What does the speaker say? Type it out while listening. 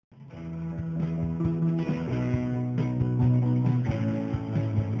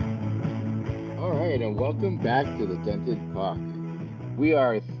Welcome back to the Dented Puck. We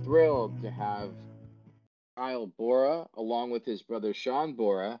are thrilled to have Kyle Borah, along with his brother Sean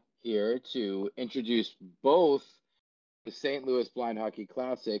Borah, here to introduce both the St. Louis Blind Hockey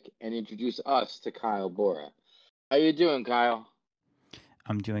Classic and introduce us to Kyle Borah. How you doing, Kyle?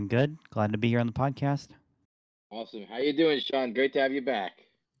 I'm doing good. Glad to be here on the podcast. Awesome. How you doing, Sean? Great to have you back.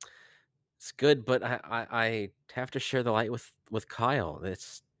 It's good, but I have to share the light with Kyle.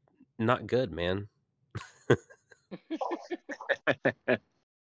 It's not good, man.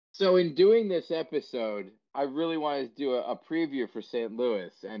 So in doing this episode, I really wanted to do a preview for St.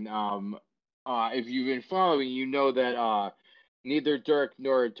 Louis, and if you've been following, you know that neither Dirk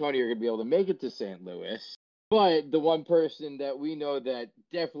nor Tony are going to be able to make it to St. Louis. But the one person that we know that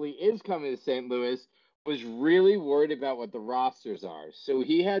definitely is coming to St. Louis was really worried about what the rosters are. So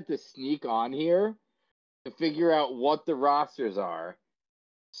he had to sneak on here to figure out what the rosters are.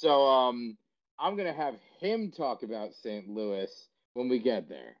 So I'm going to have him talk about St. Louis when we get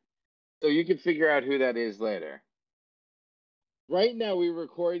there. So you can figure out who that is later. Right now, we're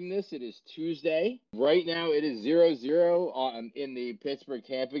recording this. It is Tuesday. Right now, it is 0-0 in the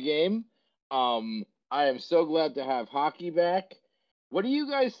Pittsburgh-Tampa game. I am so glad to have hockey back. What do you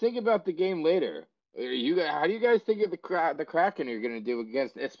guys think about the game later? How do you guys think of the Kraken are going to do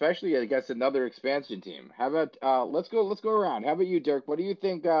especially against another expansion team? How about let's go around. How about you, Dirk? What do you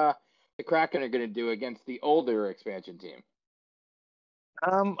think the Kraken are going to do against the older expansion team?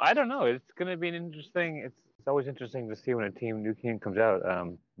 I don't know. It's going to be an interesting. It's always interesting to see when a new team comes out.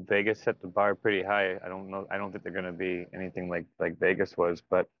 Vegas set the bar pretty high. I don't know. I don't think they're going to be anything like Vegas was,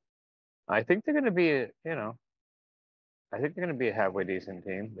 but I think they're going to be. I think they're going to be a halfway decent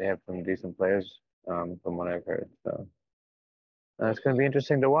team. They have some decent players, from what I've heard. So it's going to be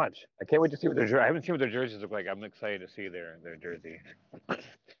interesting to watch. I can't wait to see what I haven't seen what their jerseys look like. I'm excited to see their jersey.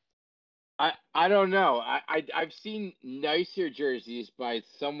 I don't know. I've seen nicer jerseys by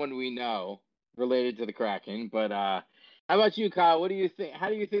someone we know related to the Kraken, but how about you, Kyle? What do you think? How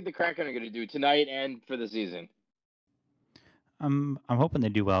do you think the Kraken are going to do tonight and for the season? I'm hoping they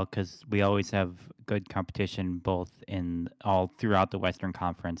do well because we always have good competition both all throughout the Western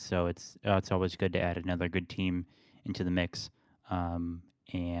Conference. So it's always good to add another good team into the mix.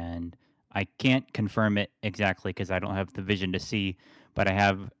 And I can't confirm it exactly because I don't have the vision to see, but I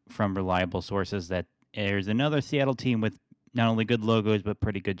have from reliable sources that there's another Seattle team with not only good logos but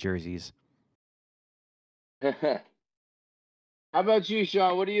pretty good jerseys. How about you,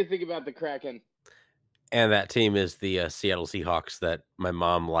 Sean? What do you think about the Kraken? And that team is the Seattle Seahawks that my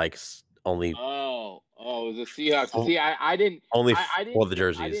mom likes only. Oh, the Seahawks. See, I didn't only I for the didn't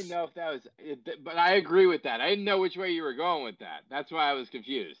jerseys. I didn't know if that was, but I agree with that. I didn't know which way you were going with that. That's why I was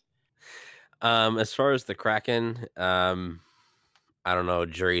confused. As far as the Kraken, I don't know.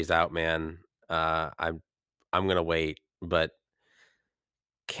 Jury's out, man. I'm gonna wait, but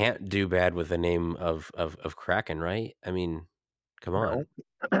can't do bad with the name of Kraken, right? I mean, come on.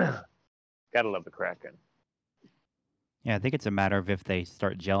 Gotta love the Kraken. Yeah, I think it's a matter of if they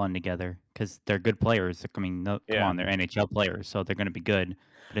start gelling together because they're good players. I mean, come on, they're NHL players, so they're going to be good.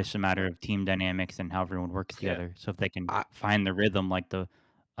 But it's a matter of team dynamics and how everyone works together. So if they can find the rhythm like the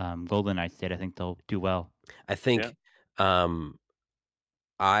Golden Knights did, I think they'll do well. I think I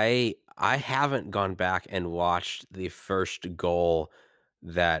haven't gone back and watched the first goal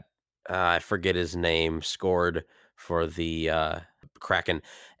that I forget his name scored for the Kraken,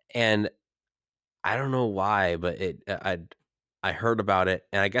 and I don't know why, but I heard about it,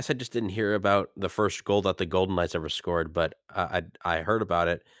 and I guess I just didn't hear about the first goal that the Golden Knights ever scored, but I heard about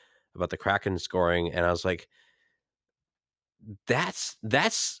it, about the Kraken scoring, and I was like, that's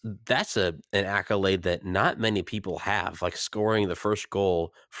an accolade that not many people have, like scoring the first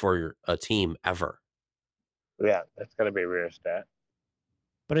goal for a team ever. Yeah, that's got to be a rare stat.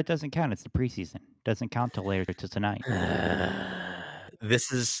 But it doesn't count. It's the preseason. It doesn't count till later to tonight. But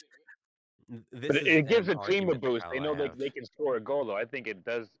it gives a team a boost. They know they can score a goal, though. I think it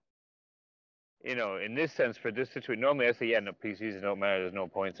does. In this sense, for this situation, normally I say, no preseason don't matter. There's no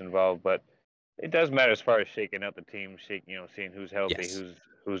points involved, but it does matter as far as shaking out the team, seeing who's healthy,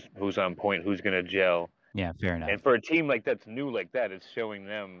 who's on point, who's going to gel. Yeah, fair enough. And for a team that's new like that, it's showing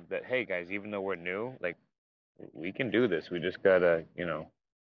them that, hey guys, even though we're new, like we can do this. We just gotta,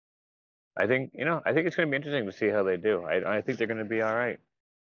 I think it's going to be interesting to see how they do. I think they're going to be all right.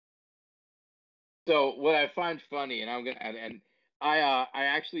 So what I find funny, I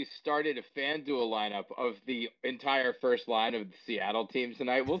actually started a FanDuel lineup of the entire first line of the Seattle team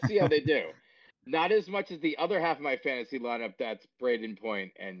tonight. We'll see how they do. Not as much as the other half of my fantasy lineup. That's Braden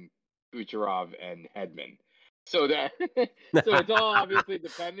Point and Kucherov and Hedman. So it's all obviously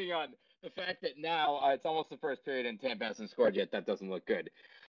depending on the fact that now it's almost the first period and Tampa hasn't scored yet, that doesn't look good.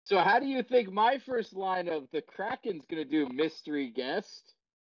 So how do you think my first line of the Kraken's going to do, mystery guest?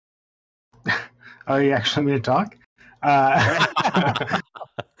 Oh, you actually want me to talk?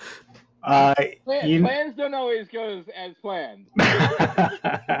 Plans don't always go as planned.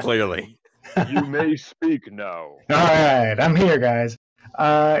 Clearly. You may speak now. All right, I'm here, guys.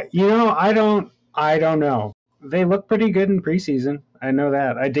 I don't know. They look pretty good in preseason. I know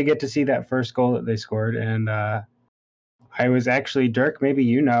that. I did get to see that first goal that they scored, and I was actually Dirk. Maybe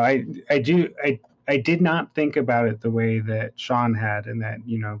you know. I did not think about it the way that Sean had, and that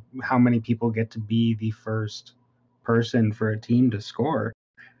how many people get to be the first person for a team to score.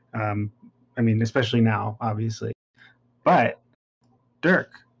 I mean, especially now, obviously. But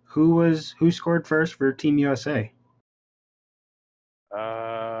Dirk, who scored first for Team USA?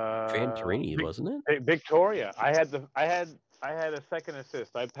 Fantarini, wasn't it? Victoria. I had a second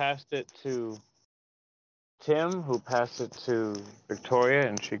assist. I passed it to Tim, who passed it to Victoria,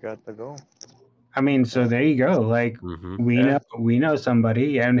 and she got the goal. I mean, so there you go. Like we know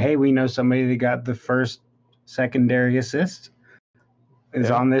somebody, and hey, we know somebody that got the first secondary assist is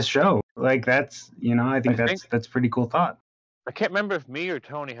on this show. Like that's I think that's pretty cool thought. I can't remember if me or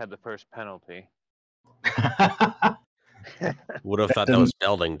Tony had the first penalty. Would have thought that was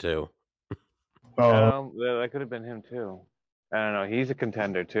Belding too. That could have been him too. I don't know. He's a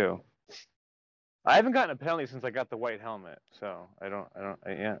contender too. I haven't gotten a penalty since I got the white helmet, so I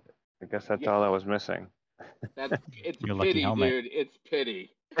guess that's all I was missing. It's pity, dude. It's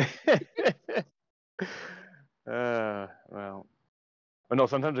pity. Well, no.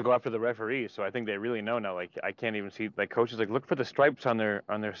 Sometimes I go after the referee, so I think they really know now. Like I can't even see. Like coach is like, look for the stripes on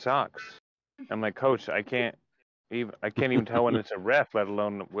their socks. I'm like, coach, I can't even tell when it's a ref, let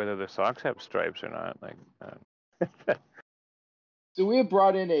alone whether the socks have stripes or not. Like. So we have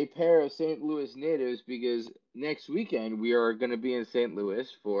brought in a pair of St. Louis natives because next weekend we are going to be in St.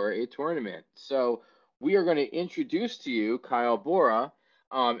 Louis for a tournament. So we are going to introduce to you Kyle Borah,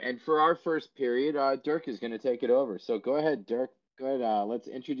 and for our first period, Dirk is going to take it over. So go ahead, Dirk. Go ahead. Let's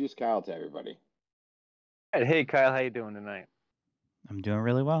introduce Kyle to everybody. Hey, Kyle, how you doing tonight? I'm doing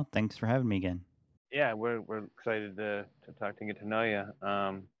really well. Thanks for having me again. Yeah, we're excited to talk to get to know you.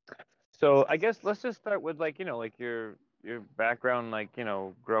 So I guess let's just start with like your background, like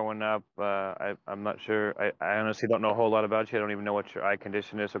growing up. I'm not sure. I honestly don't know a whole lot about you. I don't even know what your eye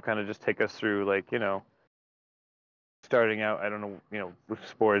condition is. So kind of just take us through like starting out. I don't know with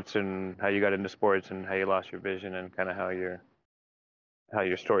sports and how you got into sports and how you lost your vision and kind of how your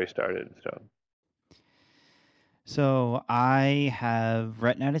story started and stuff. So I have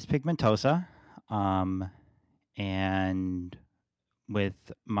retinitis pigmentosa, and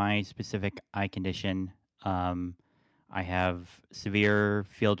with my specific eye condition, I have severe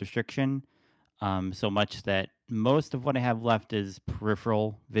field restriction, so much that most of what I have left is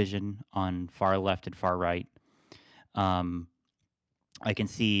peripheral vision on far left and far right. I can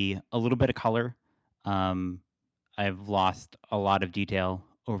see a little bit of color. I've lost a lot of detail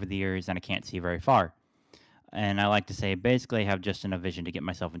over the years, and I can't see very far. And I like to say, basically, I have just enough vision to get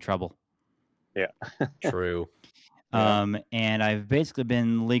myself in trouble. Yeah. True. And I've basically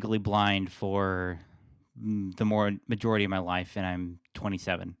been legally blind for the majority of my life, and I'm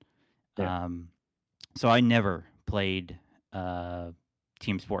 27. Yeah. So I never played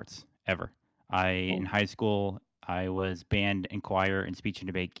team sports ever. In high school, I was band and choir and speech and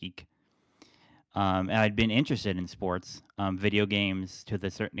debate geek. And I'd been interested in sports, video games to the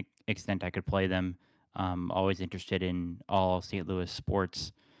certain extent I could play them. Always interested in all St. Louis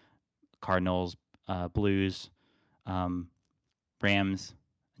sports, Cardinals, Blues, Rams,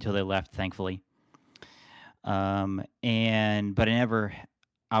 until they left, thankfully. But I never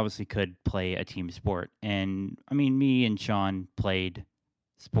obviously could play a team sport. And I mean, me and Sean played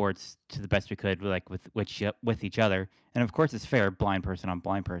sports to the best we could, like with each other. And of course, it's fair, blind person on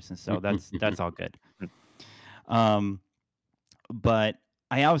blind person. So that's all good. But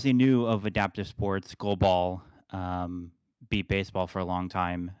I obviously knew of adaptive sports, goalball, beat baseball for a long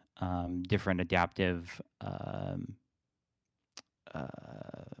time, different adaptive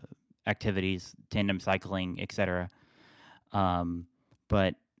activities, tandem cycling, etc.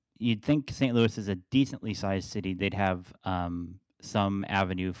 But you'd think St. Louis is a decently sized city. They'd have some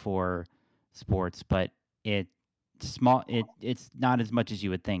avenue for sports, but it's small. It's not as much as you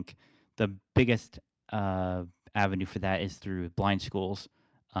would think. The biggest avenue for that is through blind schools,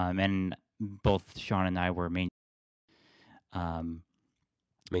 and both Sean and I were mainstream.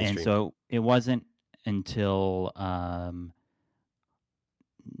 And so it wasn't until,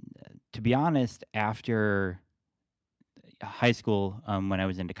 to be honest, after high school, when I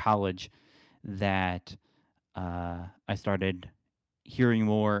was into college, that I started hearing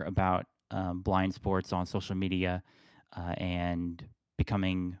more about blind sports on social media and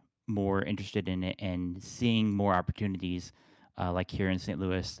becoming more interested in it and seeing more opportunities. Like here in St.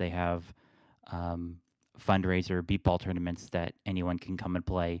 Louis, they have um, fundraiser beep ball tournaments that anyone can come and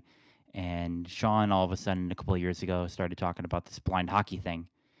play. And Sean, all of a sudden, a couple of years ago, started talking about this blind hockey thing.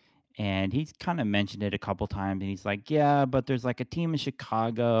 And he's kind of mentioned it a couple times, and he's like, "Yeah, but there's like a team in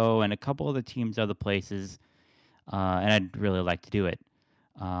Chicago and a couple other teams other places, and I'd really like to do it."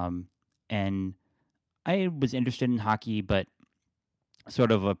 Um, and I was interested in hockey, but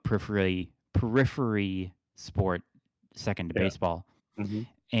sort of a periphery sport, second to Yeah. baseball. Mm-hmm.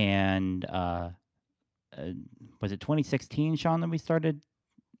 And uh, was it 2016, Sean, that we started?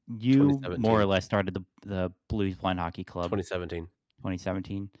 You more or 2017. less started the Blues Blind Hockey Club. 2017.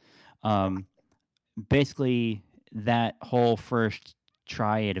 2017. Basically, that whole first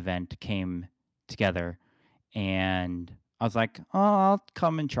triad event came together, and I was like, "Oh, I'll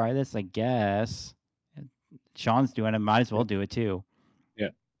come and try this, I guess." Sean's doing it, might as well do it too. Yeah.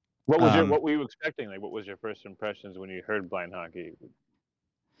 What was Um, what were you expecting? Like, what was your first impressions when you heard blind hockey?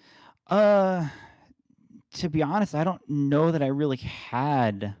 uh, to be honest, I don't know that I really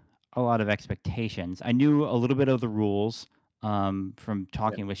had a lot of expectations. I knew a little bit of the rules from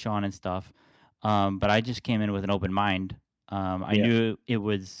talking with Sean and stuff, but I just came in with an open mind. I Yeah. knew it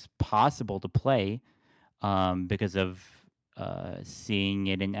was possible to play because of seeing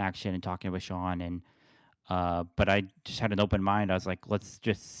it in action and talking with Sean, and but I just had an open mind. I was like, let's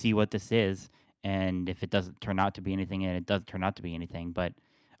just see what this is, and if it doesn't turn out to be anything, and it doesn't turn out to be anything, but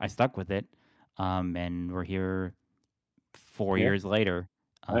I stuck with it, and we're here 4 years later,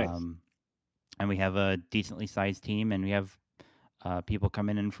 Nice. and we have a decently sized team, and we have people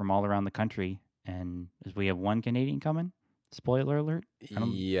coming in from all around the country, and we have one Canadian coming. Spoiler alert! I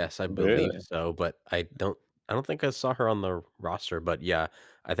don't. Yes, I believe Really? so, but I don't think I saw her on the roster, but yeah,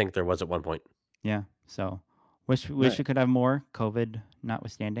 I think there was at one point. Yeah, so wish Nice. we could have more, COVID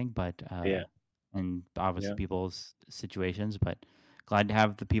notwithstanding, but Yeah. and obviously Yeah. people's situations, but glad to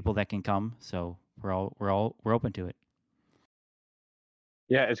have the people that can come. So we're open to it.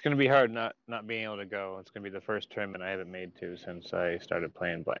 Yeah, it's gonna be hard not being able to go. It's gonna be the first tournament I haven't made to since I started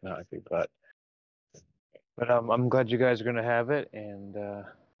playing blind hockey. But I'm glad you guys are gonna have it, and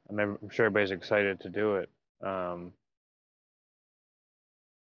I'm sure everybody's excited to do it.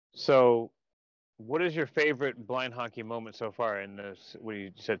 So, what is your favorite blind hockey moment so far in this? What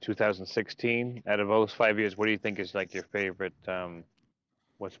you said 2016. Out of those 5 years, what do you think is like your favorite?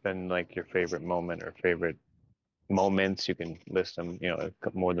 What's been like your favorite moment or favorite moments? You can list them. You know,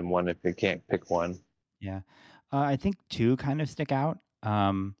 more than one if you can't pick one. Yeah, I think two kind of stick out.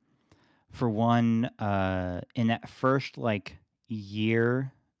 For one, in that first like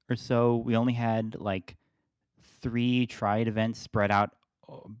year or so, we only had like 3 triad events spread out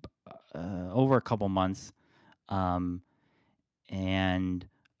over a couple months. Um, and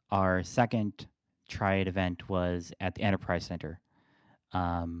our second triad event was at the Enterprise Center,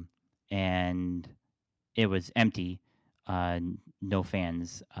 and it was empty, no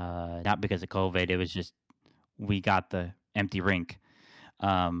fans. Not because of COVID. It was just we got the empty rink.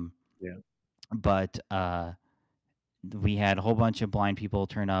 Um, Yeah. but we had a whole bunch of blind people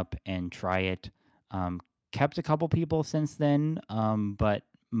turn up and try it. Kept a couple people since then, but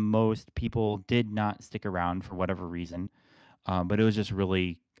most people did not stick around for whatever reason. But it was just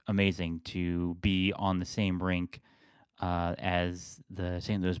really amazing to be on the same rink as the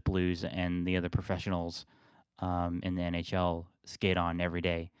St. Louis Blues and the other professionals in the NHL skate on every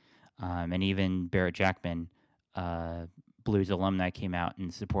day. And even Barrett Jackman, uh, Blues alumni, came out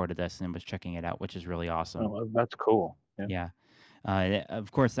and supported us and was checking it out, which is really awesome. Oh, that's cool. Yeah. Yeah.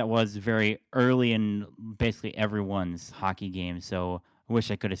 Of course, that was very early in basically everyone's hockey game. So I wish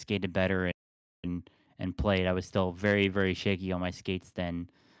I could have skated better and and played. I was still very very shaky on my skates then,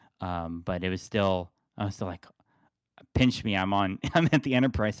 but it was still I was still like, pinch me. I'm on. I'm at the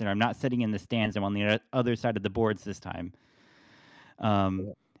Enterprise Center. I'm not sitting in the stands. I'm on the other side of the boards this time. Yeah.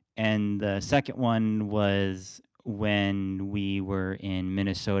 And the second one was when we were in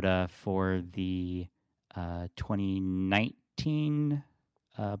Minnesota for the 2019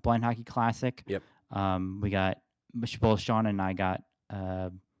 Blind Hockey Classic. Yep. We got both Sean and I got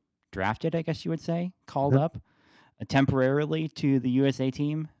drafted, I guess you would say, called up temporarily to the USA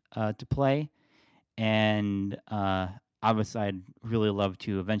team to play. And obviously, I'd really love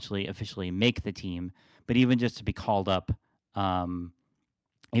to eventually officially make the team, but even just to be called up,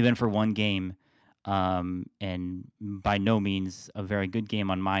 even for one game, and by no means a very good game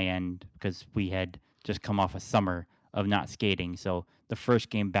on my end because we had just come off a summer of not skating. So the first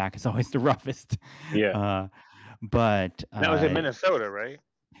game back is always the roughest. Yeah. But That was in Minnesota, right?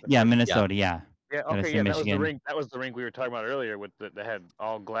 yeah, Minnesota. Yeah. Yeah. Gotta Okay. say Yeah. That was the Michigan. rink. That was the rink we were talking about earlier with they had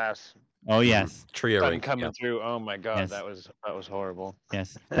all glass Oh yes, Trio sun rink. coming Yeah. through. Oh my God, Yes. that was horrible.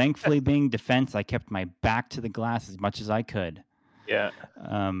 yes. Thankfully, being defense, I kept my back to the glass as much as I could. Yeah.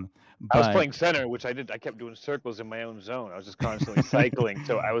 But I was playing center, which I did. I kept doing circles in my own zone. I was just constantly cycling.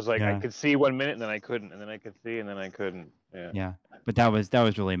 So I was like, I Yeah. could see 1 minute, and then I couldn't, and then I could see, and then I couldn't. Yeah. Yeah, but that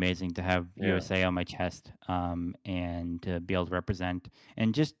was really amazing to have Yeah. USA on my chest, and to be able to represent.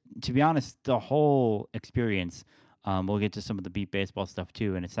 And just to be honest, the whole experience. We'll get to some of the beat baseball stuff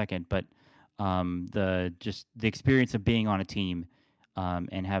too in a second, but the experience of being on a team,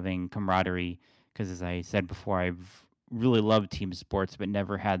 and having camaraderie. Because as I said before, I've really loved team sports, but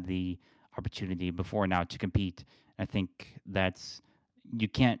never had the opportunity before now to compete. I think you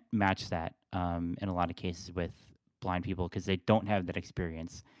can't match that, in a lot of cases with blind people, because they don't have that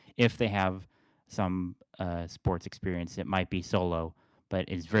experience. If they have some sports experience, it might be solo, but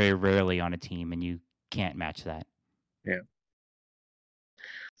it's very rarely on a team, and you can't match that. Yeah.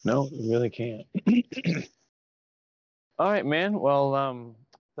 No, you really can't. All right, man. Well,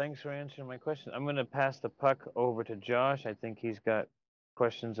 thanks for answering my question. I'm gonna pass the puck over to Josh. I think he's got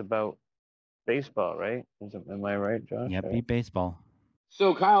questions about baseball, right? Am I right, Josh? Yeah, Right? beat baseball.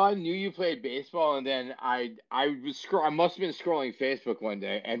 So Kyle, I knew you played baseball, and then I must have been scrolling Facebook one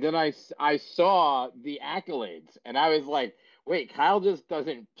day, and then I saw the accolades, and I was like, wait, Kyle just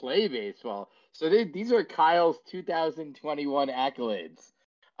doesn't play baseball. So these are Kyle's 2021 accolades.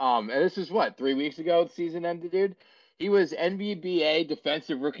 And this is what, 3 weeks ago the season ended, dude. He was NBBA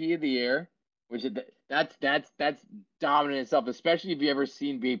Defensive Rookie of the Year, which is that's dominant itself, especially if you ever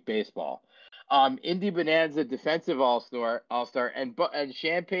seen beat baseball. Indy Bonanza Defensive All-Star, and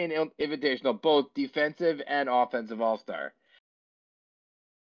Champagne Invitational, both defensive and offensive All-Star.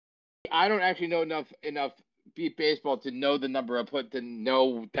 I don't actually know enough beat baseball to know the number of to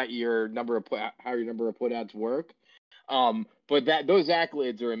know that how your number of putouts work. But those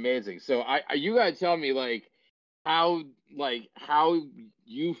accolades are amazing. So you gotta tell me how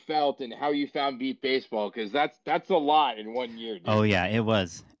you felt and how you found beat baseball, because that's a lot in 1 year, dude. Oh yeah, it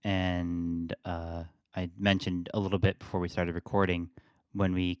was. And I mentioned a little bit before we started recording,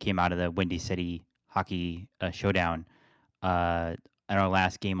 when we came out of the Windy City hockey showdown. At our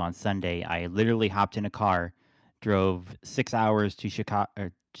last game on Sunday, I literally hopped in a car, drove 6 hours to Chicago,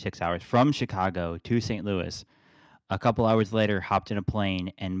 or 6 hours from Chicago to St. Louis. A couple hours later, hopped in a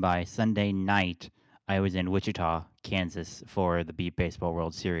plane, and by Sunday night, I was in Wichita, Kansas, for the Beat Baseball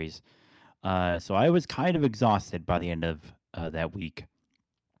World Series. So I was kind of exhausted by the end of that week.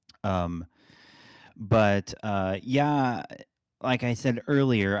 But yeah, like I said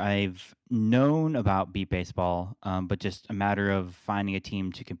earlier, I've known about beat baseball, but just a matter of finding a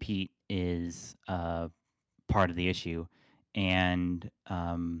team to compete is part of the issue. And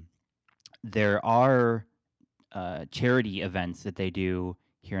there are charity events that they do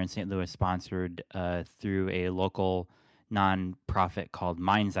here in St. Louis, sponsored through a local nonprofit called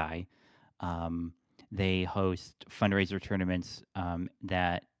Mind's Eye. They host fundraiser tournaments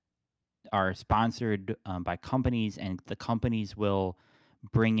that are sponsored by companies, and the companies will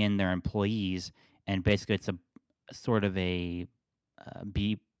bring in their employees, and basically it's a sort of a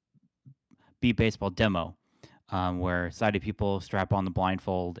beat baseball demo, where sighted people strap on the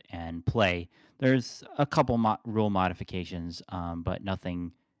blindfold and play. There's a couple rule modifications, but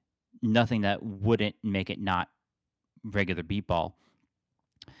nothing that wouldn't make it not regular beat ball.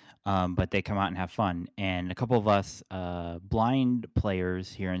 But they come out and have fun. And a couple of us blind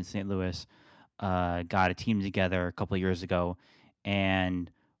players here in St. Louis got a team together a couple of years ago, and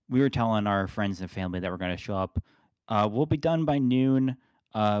we were telling our friends and family that we're going to show up. We'll be done by noon.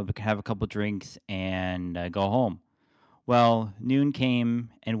 We can have a couple drinks and go home. Well, noon came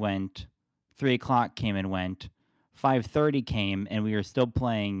and went. 3 o'clock came and went. 5:30 came, and we were still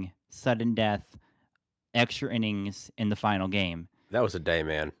playing sudden death, extra innings in the final game. That was a day,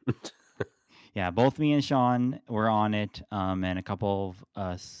 man. Yeah, both me and Sean were on it, and a couple of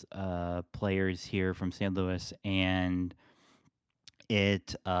us players here from St. Louis, and we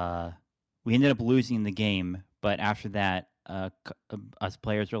ended up losing the game. But after that, us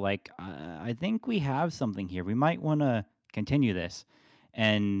players were like, I think we have something here. We might want to continue this.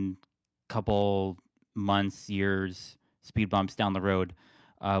 And couple months, years, speed bumps down the road,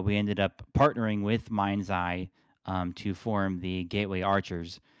 we ended up partnering with Mind's Eye to form the Gateway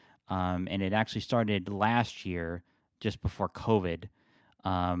Archers. And it actually started last year, just before COVID.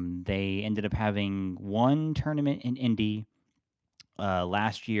 They ended up having one tournament in Indy.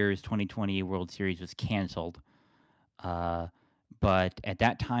 Last year's 2020 World Series was canceled. But at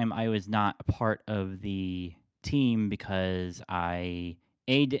that time, I was not a part of the team because I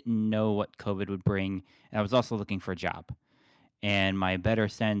didn't know what COVID would bring, and I was also looking for a job. And my better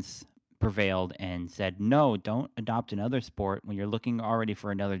sense prevailed and said, no, don't adopt another sport when you're looking already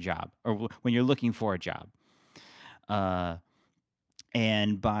for another job, or when you're looking for a job.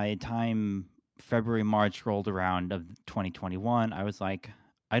 And by the time February, March rolled around of 2021, I was like,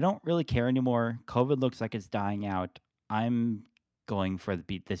 I don't really care anymore. COVID looks like it's dying out. I'm going for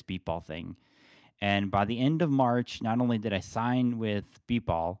this beat ball thing. And by the end of March, not only did I sign with beat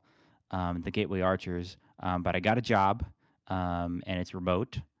ball, the Gateway Archers, but I got a job, and it's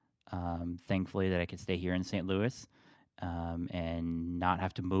remote. Thankfully, that I could stay here in St. Louis and not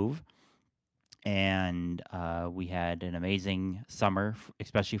have to move. And we had an amazing summer,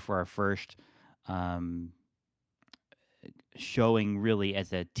 especially for our first showing really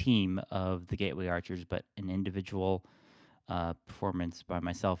as a team of the Gateway Archers, but an individual performance by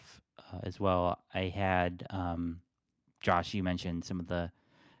myself as well. I had Josh, you mentioned some of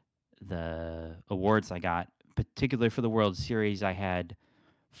the awards I got, particularly for the World Series. I had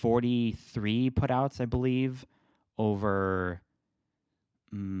 43 putouts, I believe, over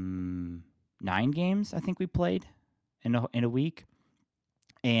 9 games. I think we played in a week,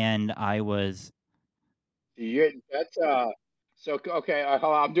 and I was That's so okay.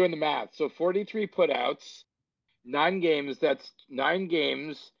 Hold on, I'm doing the math. So 43 putouts, 9 games. That's 9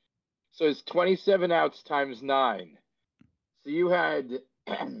 games. So it's 27 outs times 9. So you had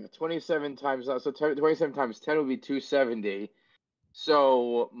 27 times so 27 times 10 would be 270.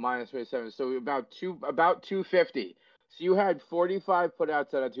 So minus 27. So about 250. So you had 45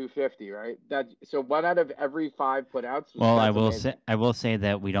 putouts out of 250, right? So 1 out of every 5 putouts. well. Amazing. I will say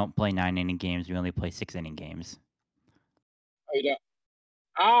that we don't play 9-inning games. We only play 6-inning games. Oh, you don't.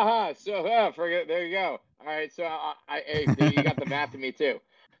 Aha! So forget. There you go. All right. So you got the math to me too.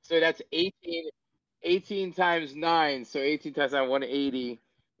 So that's 18 times 9. So 18 times 9, 180.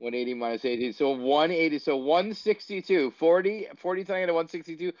 180 minus 80. So 180. So 162. 40 something to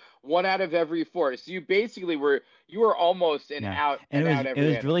 162. 1 out of every 4. So you basically were almost an out and out it every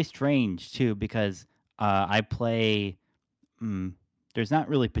was inning. really strange too because I play. There's not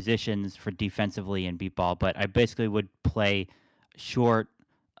really positions for defensively in beat ball, but I basically would play short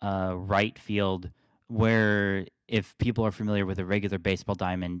right field, where if people are familiar with a regular baseball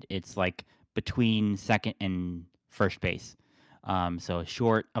diamond, it's like between second and first base. So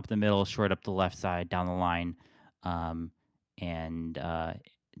short up the middle, short up the left side, down the line, and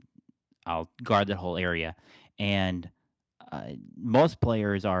I'll guard that whole area. And most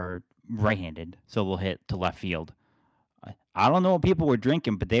players are right-handed, so they'll hit to left field. I don't know what people were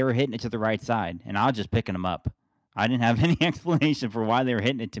drinking, but they were hitting it to the right side, and I was just picking them up. I didn't have any explanation for why they were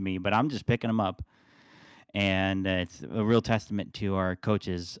hitting it to me, but I'm just picking them up. And it's a real testament to our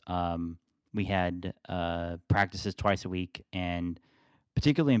coaches. We had practices twice a week, and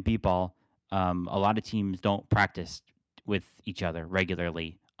particularly in beat ball, a lot of teams don't practice with each other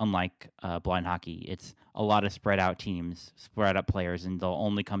regularly. Unlike blind hockey, it's a lot of spread out teams, spread out players, and they'll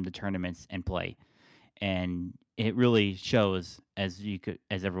only come to tournaments and play. And it really shows, as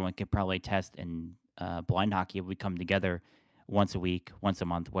everyone could probably test in blind hockey. We come together once a week, once a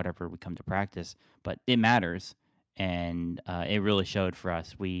month, whatever we come to practice, but it matters, and it really showed for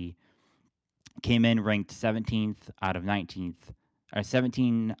us. We came in ranked 17th out of 19th, or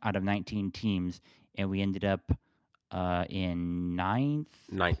 17 out of 19 teams, and we ended up in ninth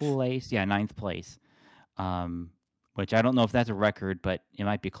place. Yeah, ninth place, which I don't know if that's a record, but it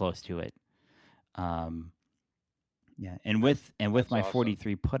might be close to it. Yeah, and with my awesome.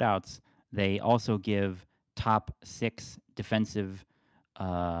 43 putouts, they also give top 6 defensive,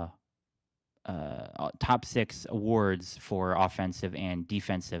 top 6 awards for offensive and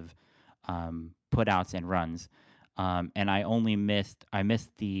defensive putouts and runs. And I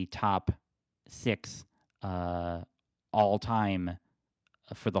missed the top 6 all time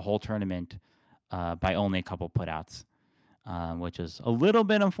for the whole tournament by only a couple putouts, which was a little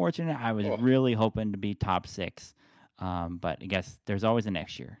bit unfortunate. I was really hoping to be top 6. But I guess there's always a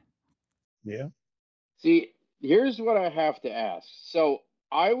next year. Yeah. See, here's what I have to ask. So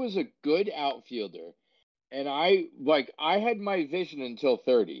I was a good outfielder, and I had my vision until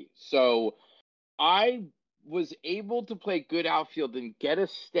 30. So I was able to play good outfield and get a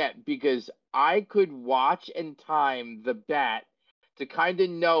step because I could watch and time the bat to kind of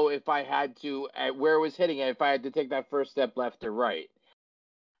know if I had to where it was hitting it, if I had to take that first step left or right.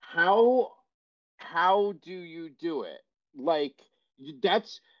 How do you do it? Like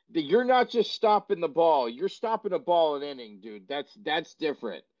you're not just stopping the ball. You're stopping a ball an inning, dude. That's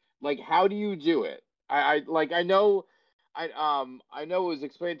different. Like, how do you do it? I know, I know it was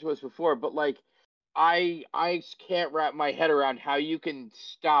explained to us before, but like I can't wrap my head around how you can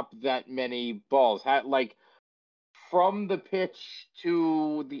stop that many balls. How, like from the pitch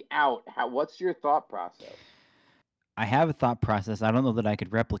to the out. What's your thought process? I have a thought process. I don't know that I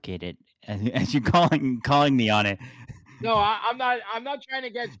could replicate it as you calling me on it. No, I'm not. I'm not trying to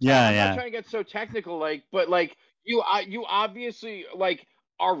get. Yeah, I'm not yeah. trying to get so technical. Like, but like you obviously like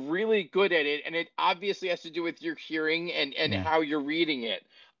are really good at it, and it obviously has to do with your hearing and Yeah. how you're reading it.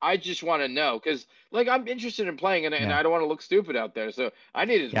 I just want to know because like I'm interested in playing, and Yeah. I don't want to look stupid out there. So I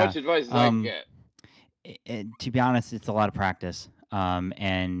need as Yeah. much advice as I can get. To be honest, it's a lot of practice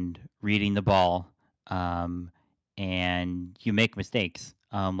and reading the ball, and you make mistakes.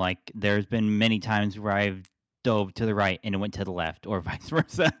 Like there's been many times where I've dove to the right and it went to the left, or vice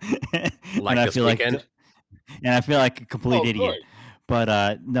versa, and Like I this feel like weekend. a Oh, complete of idiot. course.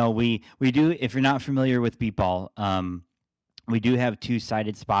 But no, we do. If you're not familiar with beat ball, we do have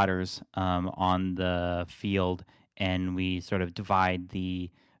two-sided spotters on the field, and we sort of divide the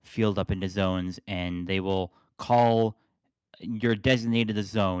field up into zones, and they will call you're designated a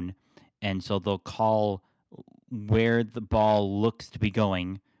zone, and so they'll call where the ball looks to be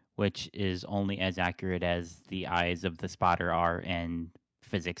going, which is only as accurate as the eyes of the spotter are and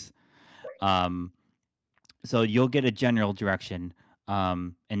physics. Um, so you'll get a general direction,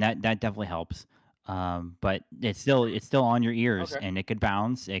 and that definitely helps. But it's still on your ears, Okay. and it could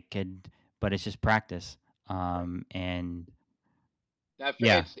bounce, but it's just practice. And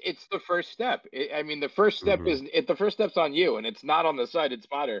yeah, It's the first step. I mean, the first step Hmm. is the first step's on you, and it's not on the sided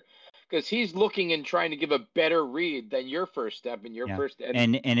spotter, because he's looking and trying to give a better read than your first step and your yeah, first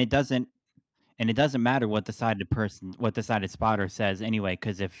and and it doesn't matter what the sided spotter says anyway,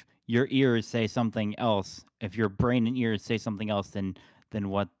 because if your ears say something else, if your brain and ears say something else than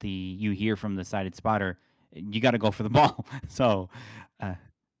what you hear from the sided spotter, you got to go for the ball. So, uh,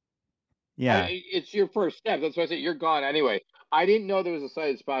 yeah, it's your first step. That's why I said you're gone anyway. I didn't know there was a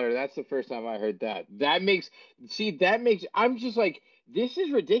sided spotter. That's the first time I heard that. That makes. I'm just like, this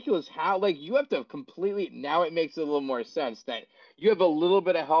is ridiculous. How like you have to completely now it makes a little more sense that you have a little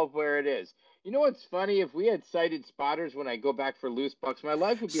bit of help where it is. You know what's funny? If we had sighted spotters when I go back for loose bucks, my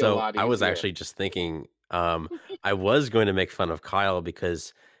life would be a So lot I was easier. actually just thinking, I was going to make fun of Kyle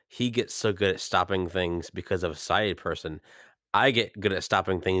because he gets so good at stopping things because of a sighted person. I get good at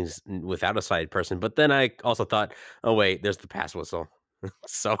stopping things without a sighted person, but then I also thought, oh wait, there's the pass whistle.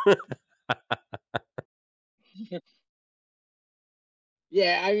 So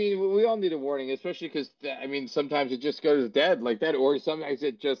Yeah, I mean, we all need a warning, especially because I mean, sometimes it just goes dead like that, or sometimes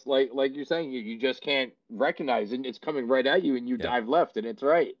it just like you're saying, you just can't recognize it. And it's coming right at you, and you yeah. dive left, and it's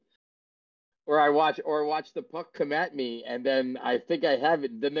right. Or watch the puck come at me, and then I think I have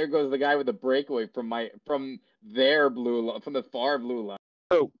it. Then there goes the guy with the breakaway from their from the far blue line.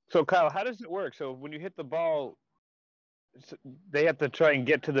 So Kyle, how does it work? So when you hit the ball, they have to try and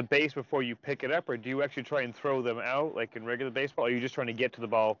get to the base before you pick it up, or do you actually try and throw them out like in regular baseball? Or are you just trying to get to the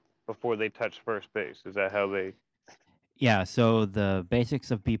ball before they touch first base? Is that how they? yeah. So the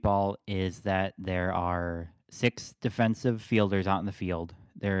basics of beat ball is that there are 6 defensive fielders out in the field.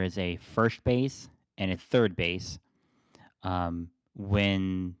 There is a first base and a third base.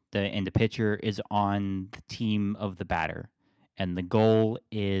 When the pitcher is on the team of the batter, and the goal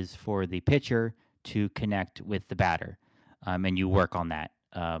is for the pitcher to connect with the batter, and you work on that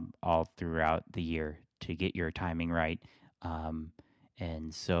all throughout the year to get your timing right. Um,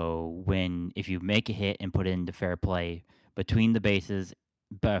 and so if you make a hit and put it into fair play between the bases,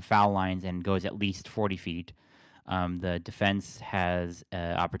 foul lines, and goes at least 40 feet, the defense has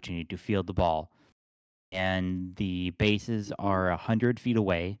an opportunity to field the ball, and the bases are 100 feet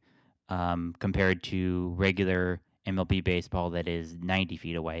away, compared to regular MLB baseball that is 90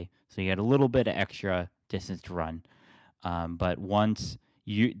 feet away. So you got a little bit of extra distance to run. But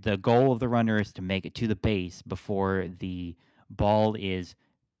the goal of the runner is to make it to the base before the ball is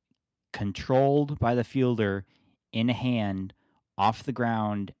controlled by the fielder in a hand, off the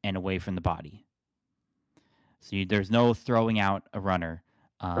ground, and away from the body. So there's no throwing out a runner.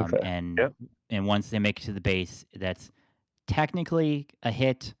 Okay. And Yep. once they make it to the base, that's technically a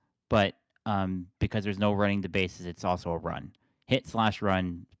hit, but because there's no running the bases, it's also a run.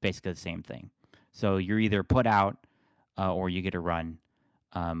 Hit/run, basically the same thing. So you're either put out or you get a run,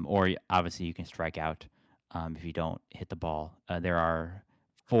 or obviously you can strike out if you don't hit the ball. There are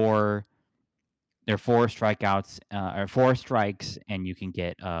four. There are 4 strikeouts or 4 strikes, and you can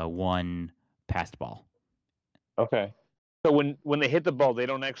get 1 passed ball. Okay. So when they hit the ball, they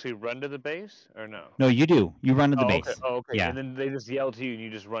don't actually run to the base, or no? No, you do. You run to the Oh, base. okay. Oh, okay. Yeah. And then they just yell to you, and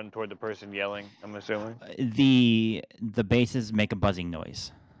you just run toward the person yelling. I'm assuming. The bases make a buzzing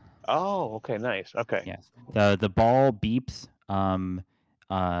noise. Oh, okay, nice. Okay. Yes. The ball beeps. And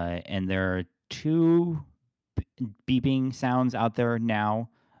there are two beeping sounds out there now.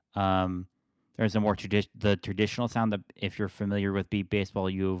 There's a more the traditional sound that, if you're familiar with beep baseball,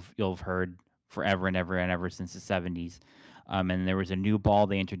 you'll have heard forever and ever since the 70s. And there was a new ball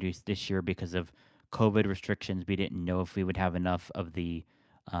they introduced this year because of COVID restrictions. We didn't know if we would have enough of the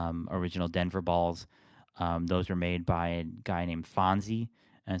original Denver balls. Those were made by a guy named Fonzie,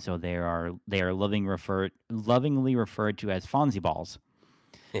 and so they are lovingly referred to as Fonzie balls.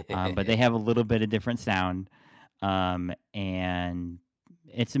 But they have a little bit of different sound, and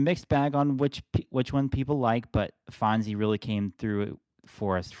it's a mixed bag on which one people like. But Fonzie really came through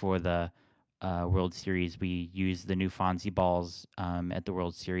for us for the World Series. We used the new Fonzie balls at the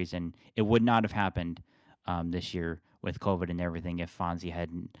World Series, and it would not have happened this year with COVID and everything if Fonzie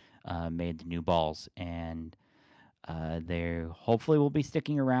hadn't made the new balls. And they hopefully will be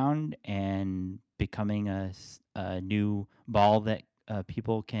sticking around and becoming a new ball that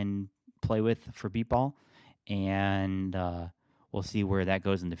people can play with for beep ball. And we'll see where that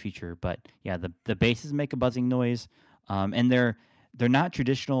goes in the future. But yeah, the bases make a buzzing noise, and they're not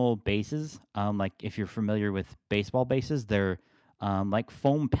traditional bases. Like if you're familiar with baseball bases, they're like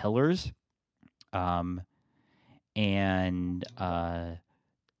foam pillars, and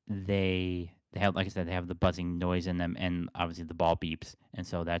they have, like I said, they have the buzzing noise in them, and obviously the ball beeps. And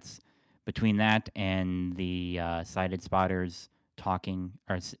so that's between that and the sighted spotters talking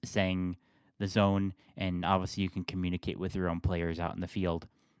or saying the zone, and obviously you can communicate with your own players out in the field.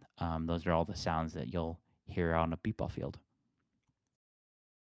 Those are all the sounds that you'll hear on a beep ball field.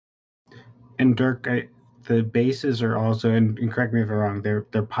 And Dirk, the bases are also, and correct me if I'm wrong, they're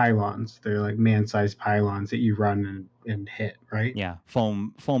pylons. They're like man-sized pylons that you run and hit, right? Yeah,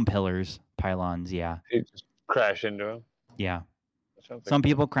 foam pillars, pylons. Yeah, You just crash into them. yeah. That sounds like Some fun.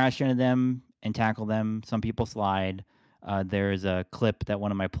 people crash into them and tackle them. Some people slide. There's a clip that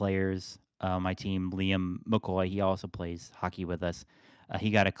one of my players, my team, Liam McCoy, he also plays hockey with us. He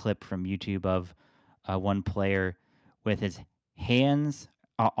got a clip from YouTube of one player with his hands,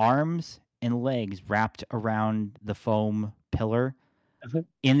 arms, and legs wrapped around the foam pillar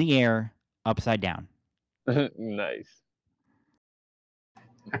in the air, upside down. Nice.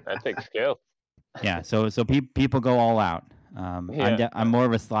 That takes skill. Yeah, so people go all out. Yeah. I'm more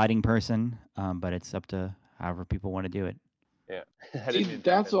of a sliding person, but it's up to however people want to do it. Yeah. See,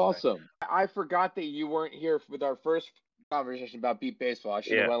 that's awesome. I forgot that you weren't here with our first conversation about beat baseball. I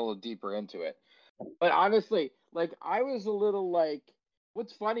should have Yeah. went a little deeper into it. But honestly, like I was a little like,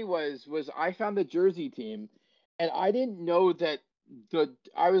 what's funny was I found the Jersey team, and I didn't know that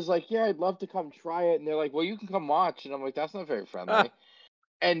I was like, yeah, I'd love to come try it, and they're like, well, you can come watch, and I'm like, that's not very friendly.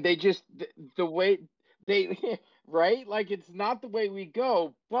 And they just the way they right, like it's not the way we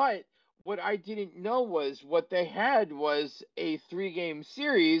go. But what I didn't know was what they had was a 3-game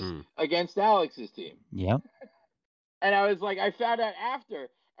series against Alex's team. Yep. And I was like, I found out after,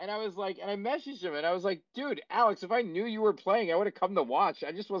 and I was like, and I messaged him, and I was like, dude, Alex, if I knew you were playing, I would have come to watch.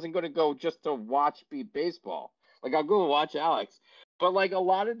 I just wasn't going to go just to watch beat baseball. Like, I'll go watch Alex. But like a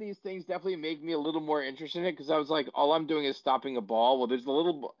lot of these things definitely make me a little more interested in it, because I was like, all I'm doing is stopping a ball. Well, there's a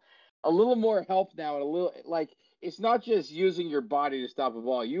little more help now, and a little like it's not just using your body to stop a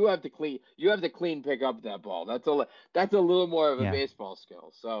ball. You have to clean pick up that ball. That's a little more of a baseball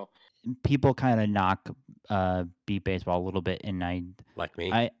skill. So people kind of knock beat baseball a little bit, and like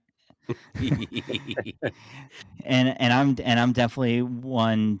me. and I'm definitely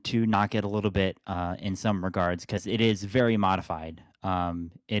one to knock it a little bit in some regards, because it is very modified.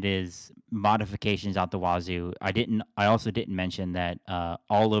 It is modifications out the wazoo. I also didn't mention that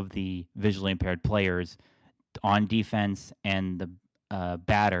all of the visually impaired players on defense and the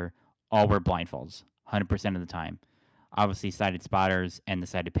batter all wear blindfolds 100% of the time. Obviously, sighted spotters and the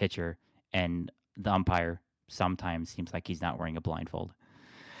sighted pitcher, and the umpire sometimes seems like he's not wearing a blindfold.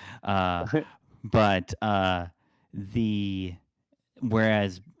 But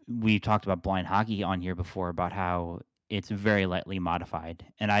whereas we talked about blind hockey on here before, about how it's very lightly modified,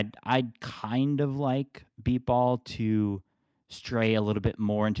 and I'd kind of like beat ball to stray a little bit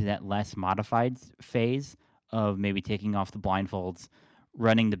more into that less modified phase of maybe taking off the blindfolds,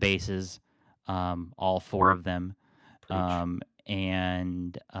 running the bases, all 4 of them,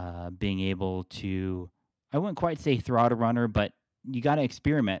 and being able to, I wouldn't quite say throw out a runner, but you got to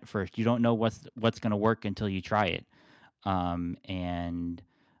experiment first. You don't know what's going to work until you try it. And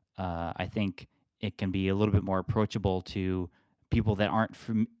I think it can be a little bit more approachable to people that aren't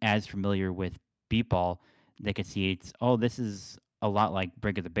as familiar with beat ball. They could see this is a lot like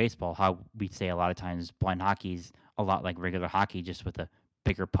regular baseball. How we say a lot of times blind hockey's a lot like regular hockey, just with a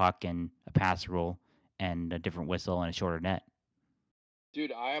bigger puck and a pass rule and a different whistle and a shorter net.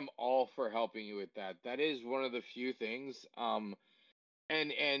 Dude, I am all for helping you with that. That is one of the few things. And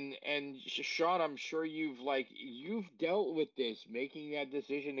Sean, I'm sure you've dealt with this, making that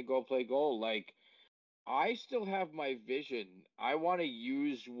decision to go play goal. Like, I still have my vision. I want to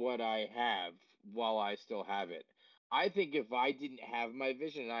use what I have while I still have it. I think if I didn't have my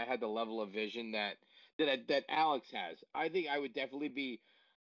vision and I had the level of vision that Alex has, I think I would definitely be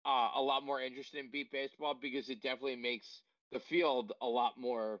a lot more interested in beat baseball because it definitely makes the field a lot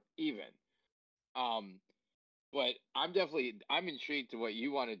more even. Um, but I'm intrigued to what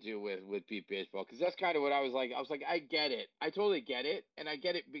you want to do with beat baseball because that's kind of what I was like. I was like, I get it. I totally get it, and I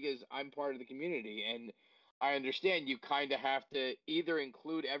get it because I'm part of the community, and I understand you kind of have to either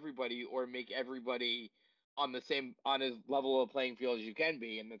include everybody or make everybody on as level of playing field as you can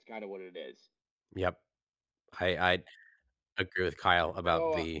be, and that's kind of what it is. Yep. I agree with Kyle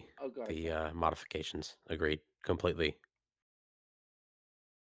about So, the oh, go ahead, Sean. modifications. Agreed completely.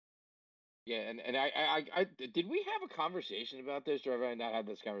 Yeah, and I did we have a conversation about this, or have I not had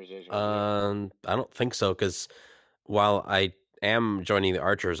this conversation with you? I don't think so because while I am joining the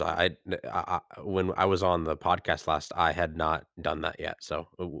Archers, when I was on the podcast last, I had not done that yet. So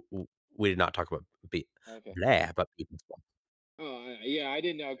we did not talk about beat Okay. about beat baseball. Oh, yeah, I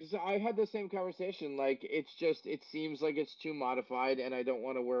didn't know because I had the same conversation. Like, it seems like it's too modified, and I don't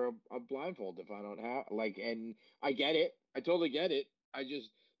want to wear a blindfold if I don't have and I get it. I totally get it.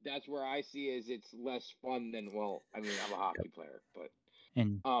 That's where I see is it's less fun than I mean, I'm a hockey player, but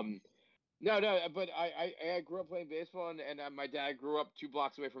And um, no, but I grew up playing baseball, and my dad grew up 2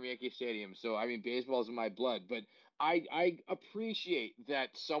 blocks away from Yankee Stadium. So I mean, baseball is in my blood. But I appreciate that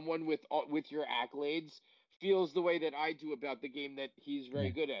someone with your accolades feels the way that I do about the game that he's very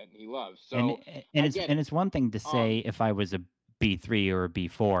yeah. good at and he loves. And So I get it. it's one thing to say if I was a B3 or a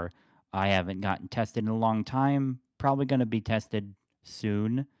B4. I haven't gotten tested in a long time. Probably going to be tested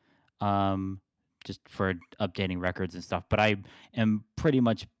soon, um, just for updating records and stuff. But I am pretty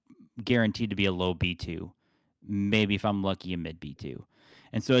much guaranteed to be a low B2, maybe if I'm lucky a mid B2.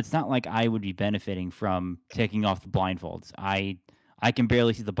 And so it's not like I would be benefiting from taking off the blindfolds. I can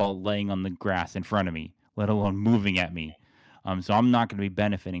barely see the ball laying on the grass in front of me, let alone moving at me. So I'm not going to be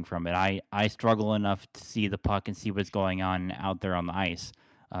benefiting from it. I struggle enough to see the puck and see what's going on out there on the ice,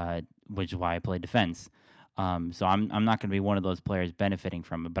 which is why I play defense. So I'm not going to be one of those players benefiting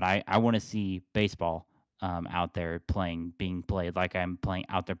from it. But I want to see baseball out there being played like I'm playing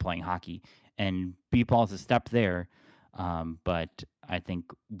out there playing hockey. And B-ball is a step there, but I think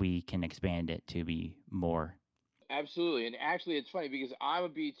we can expand it to be more. Absolutely. And actually, it's funny because I'm a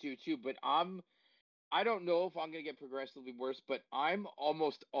B2 too, but I don't know if I'm gonna get progressively worse, but I'm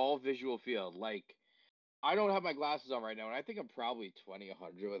almost all visual field. Like, I don't have my glasses on right now, and I think I'm probably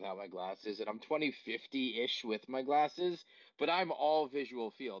 20/100 without my glasses, and I'm 20/50-ish with my glasses, but I'm all visual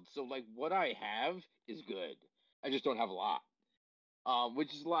field. So, like, what I have is good. I just don't have a lot,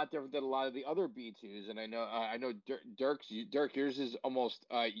 which is a lot different than a lot of the other B2s. And I know Dirk, yours is almost,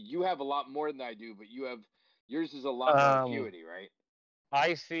 you have a lot more than I do, but yours is a lot more Um, acuity, right?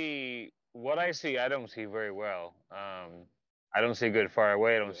 I see what I see. I don't see very well. I don't see good far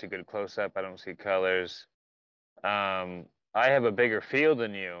away. I don't Yeah. see good close up. I don't see colors. I have a bigger field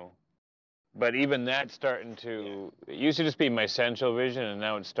than you, but even that's starting to. It used to just be my central vision, and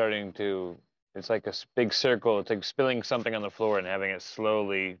now it's starting to. It's like a big circle. It's like spilling something on the floor and having it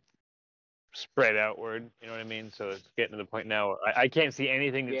slowly spread outward. You know what I mean? So it's getting to the point now. I can't see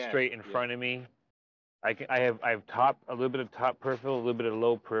anything that's Yeah. straight in Yeah. front of me. I have a little bit of top peripheral, a little bit of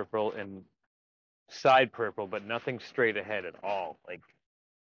low peripheral, and side purple, but nothing straight ahead at all. Like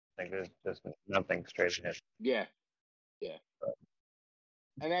there's just nothing straight ahead. Yeah. Yeah.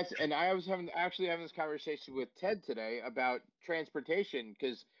 And I was actually having this conversation with Ted today about transportation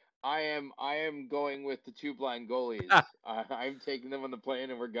because I am going with the two blind goalies. I'm taking them on the plane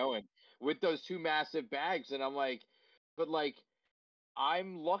and we're going with those two massive bags, and I'm like, but like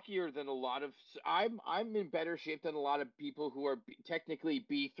I'm luckier than a lot of I'm in better shape than a lot of people who are technically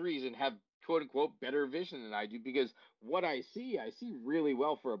B3s and have quote unquote better vision than I do because what I see really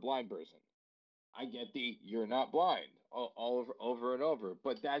well for a blind person. I get you're not blind all over and over,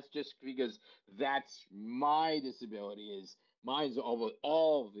 but that's just because that's my disability is mine's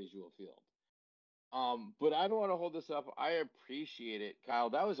all visual field. But I don't want to hold this up. I appreciate it, Kyle.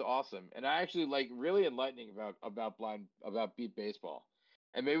 That was awesome, and I actually like really enlightening about beat baseball.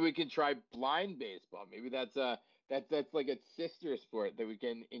 And maybe we can try blind baseball. Maybe that's like a sister sport that we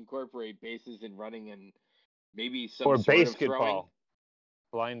can incorporate bases and running and maybe some Or sort of throwing. basketball.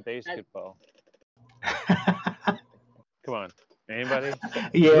 Blind basketball. Come on. Anybody?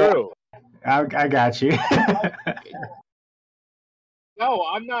 Yeah, Drew. I got you. No,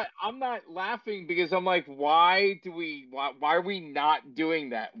 I'm not. I'm not laughing because I'm like, why are we not doing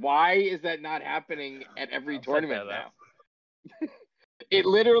that? Why is that not happening at every I'll set tournament that now? It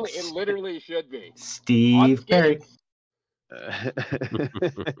literally should be. On Steve Perry.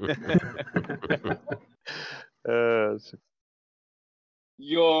 So-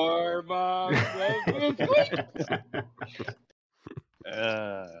 Your mom says it's sweet.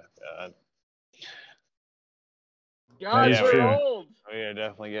 God. God, is we're true. old. We are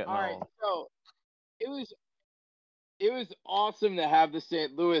definitely getting All right, old. so it was awesome to have the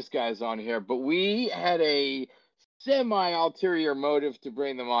St. Louis guys on here, but we had a semi-ulterior motive to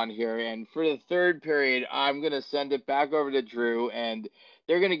bring them on here. And for the third period, I'm going to send it back over to Drew, and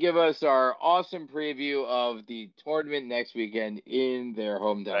they're going to give us our awesome preview of the tournament next weekend in their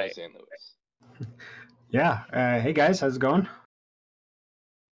hometown Right. of St. Louis. Yeah. Hey guys, how's it going?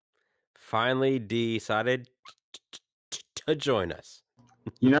 Finally decided to join us.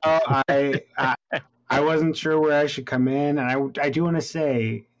 You know, I wasn't sure where I should come in, and I do want to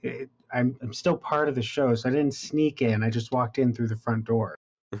say I'm still part of the show, so I didn't sneak in. I just walked in through the front door.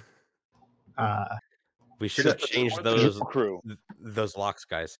 We should have So- changed Drew crew. those locks,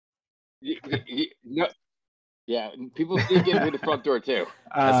 guys. No, yeah, people sneak in through the front door too.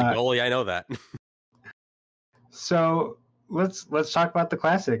 As a goalie, I know that. So let's talk about the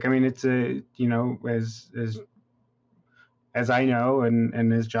classic. I mean, it's a as I know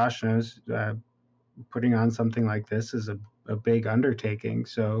and as Josh knows, putting on something like this is a big undertaking.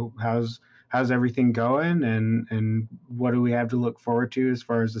 So how's everything going, and what do we have to look forward to as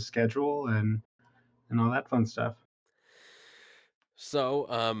far as the schedule and all that fun stuff? So,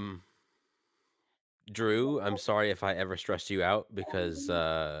 Drew, I'm sorry if I ever stressed you out because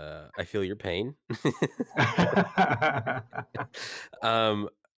I feel your pain.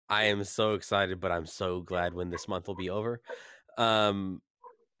 I am so excited, but I'm so glad when this month will be over.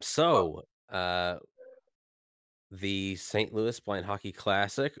 So, the St. Louis Blind Hockey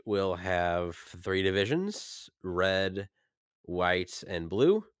Classic will have 3 divisions: red, white, and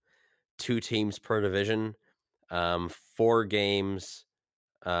blue. 2 teams per division. 4 games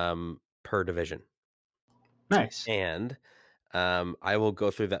per division. Nice. And I will go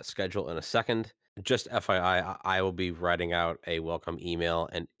through that schedule in a second. Just FYI, I will be writing out a welcome email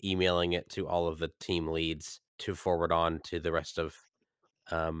and emailing it to all of the team leads to forward on to the rest of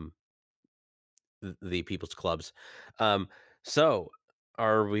the people's clubs. So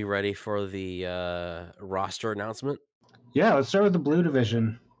are we ready for the roster announcement? Yeah, let's start with the blue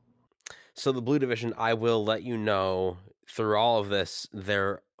division. So the blue division, I will let you know through all of this,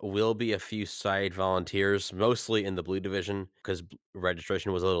 there will be a few side volunteers, mostly in the blue division, because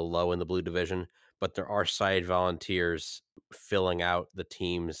registration was a little low in the blue division, but there are side volunteers filling out the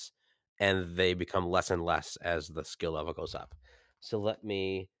teams, and they become less and less as the skill level goes up. So let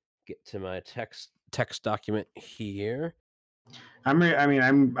me get to my text document here.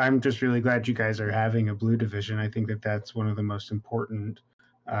 I'm just really glad you guys are having a blue division. I think that's one of the most important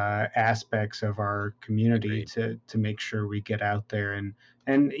aspects of our community to make sure we get out there and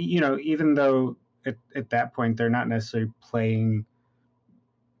even though at that point they're not necessarily playing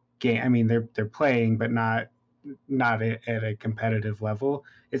game. I mean they're playing, but not at a competitive level.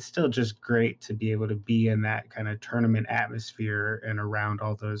 It's still just great to be able to be in that kind of tournament atmosphere and around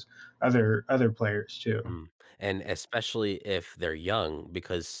all those other players too. And especially if they're young,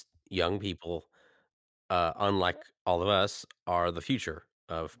 because young people, unlike all of us, are the future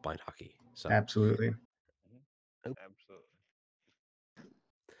of blind hockey. So Absolutely. Absolutely.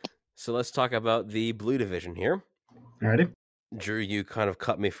 So let's talk about the blue division here. Alrighty. Drew, you kind of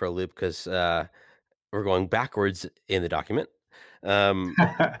cut me for a loop because we're going backwards in the document.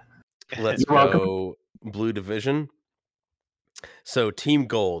 Let's go blue division. So Team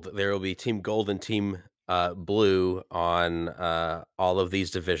Gold, there will be Team Gold and Team Blue on all of these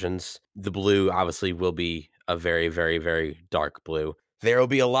divisions. The blue obviously will be a very, very, very dark blue. There will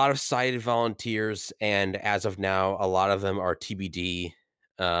be a lot of sighted volunteers, and as of now, a lot of them are TBD.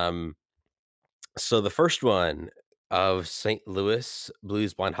 So the first one of St. Louis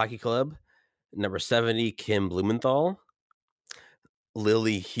Blues Blind Hockey Club, number 70, Kim Blumenthal.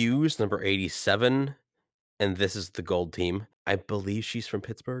 Lily Hughes, number 87, and this is the gold team. I believe she's from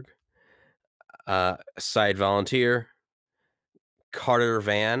Pittsburgh. Side volunteer, Carter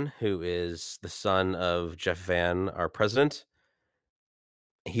Van, who is the son of Jeff Van, our president.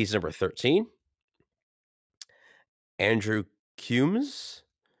 He's number 13. Andrew Cumes,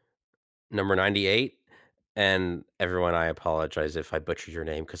 number 98. And everyone, I apologize if I butchered your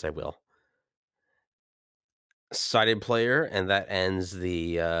name because I will. Sided player, and that ends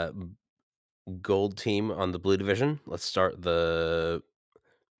the gold team on the blue division. Let's start the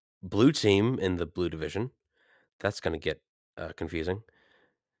blue team in the blue division. That's going to get confusing.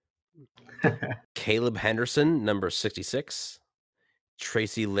 Caleb Henderson, number 66.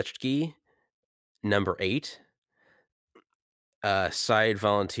 Tracy Lichke, number 8. Side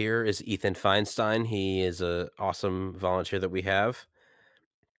volunteer is Ethan Feinstein. He is an awesome volunteer that we have.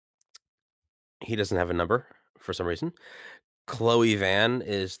 He doesn't have a number for some reason. Chloe Van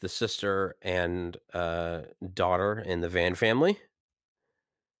is the sister and daughter in the Van family.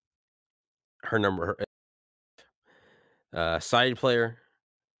 Her number, side player,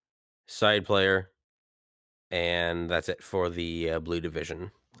 and that's it for the blue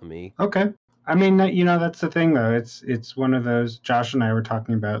division. Let me. Okay. I mean, that's the thing, though. It's one of those. Josh and I were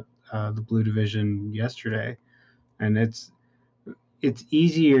talking about the blue division yesterday, and it's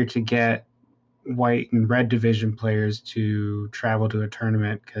easier to get white and red division players to travel to a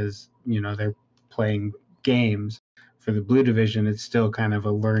tournament because they're playing games. For the blue division, it's still kind of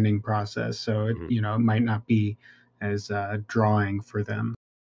a learning process, so it it might not be as drawing for them.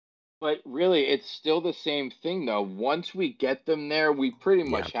 But really, it's still the same thing, though. Once we get them there, we pretty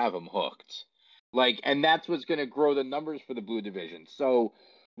much have them hooked. And that's what's going to grow the numbers for the blue division. So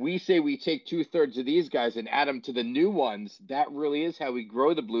we say we take 2/3 of these guys and add them to the new ones. That really is how we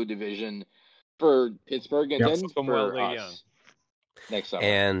grow the blue division for Pittsburgh and then for us next summer.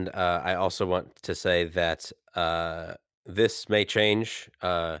 And I also want to say that this may change.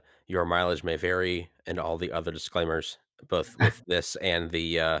 Your mileage may vary, and all the other disclaimers, both with this and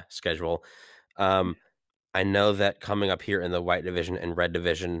the schedule. I know that coming up here in the white division and red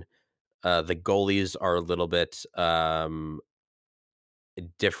division, the goalies are a little bit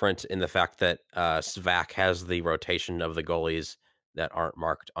different in the fact that SVAC has the rotation of the goalies that aren't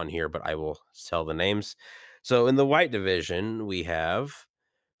marked on here, but I will tell the names. So in the white division, we have,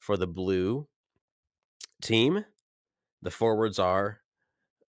 for the blue team, the forwards are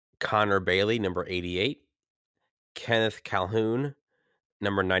Connor Bailey, number 88, Kenneth Calhoun,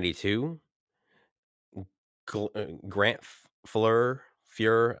 number 92, Grant Fleur,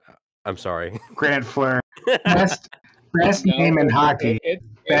 I'm sorry. Grant Fleur, best name in hockey.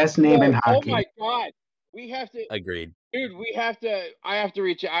 Best name in hockey. Oh my God, we have to. Agreed, dude. We have to. I have to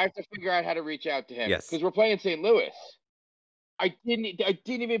reach. I have to figure out how to reach out to him. Yes, because we're playing St. Louis. I didn't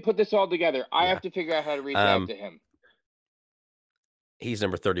even put this all together. I have to figure out how to reach out to him. He's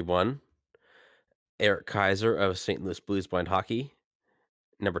number 31. Eric Kaiser of St. Louis Blues Blind Hockey,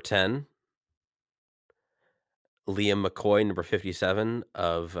 number 10. Liam McCoy, number 57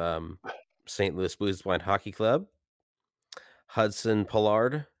 of St. Louis Blues Blind Hockey Club. Hudson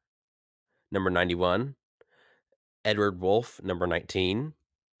Pollard, number 91. Edward Wolf, number 19.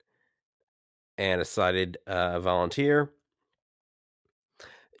 And a sided volunteer,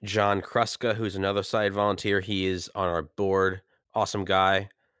 John Kruska, who's another side volunteer. He is on our board. Awesome guy.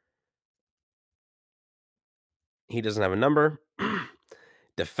 He doesn't have a number.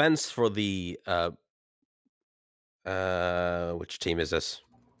 Defense for the which team is this?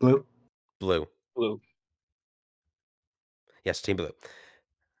 Blue. Yes, team blue.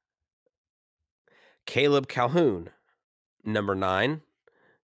 Caleb Calhoun, number 9.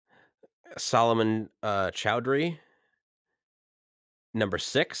 Solomon Chowdhury, number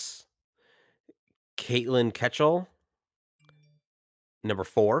 6. Caitlin Ketchell, number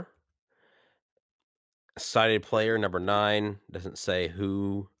 4. Sided player, number 9. Doesn't say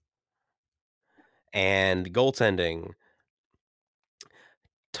who. And goaltending,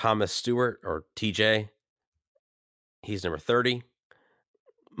 Thomas Stewart, or TJ. He's number 30.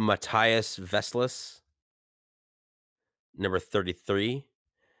 Matthias Veslis, number 33.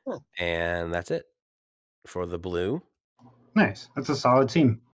 And that's it for the blue. Nice. That's a solid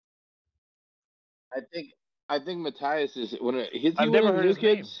team. I think Matthias is one of his. I've never heard his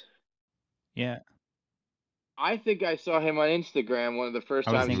kids. Yeah. I think I saw him on Instagram one of the first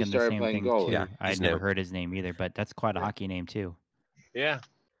times he started playing goalie. Yeah, I'd never heard his name either, but that's quite a hockey name too. Yeah.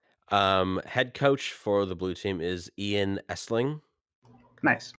 Head coach for the blue team is Ian Essling.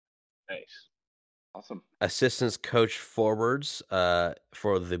 Nice. Awesome. Assistants coach forwards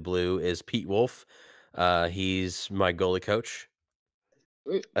for the blue is Pete Wolf. He's my goalie coach.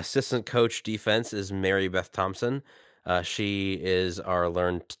 Sweet. Assistant coach defense is Mary Beth Thompson. She is our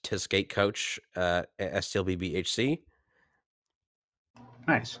learn to skate coach at STLBBHC.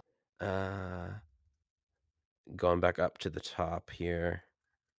 Nice. Going back up to the top here.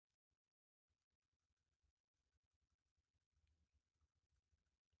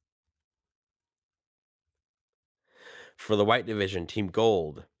 For the white division, Team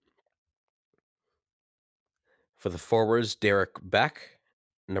Gold. For the forwards, Derek Beck,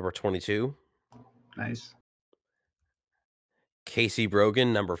 number 22. Nice. Casey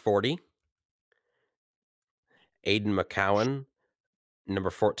Brogan, number 40. Aiden McCowan, number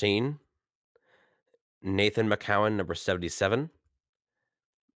 14. Nathan McCowan, number 77.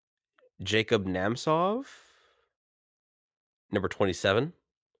 Jacob Namsov, number 27.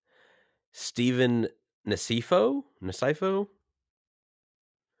 Steven Nasifo,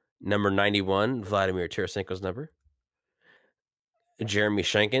 number 91, Vladimir Tarasenko's number. Jeremy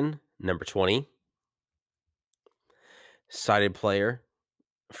Shenkin, number 20. Sided player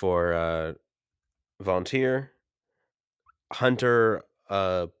for Volunteer. Hunter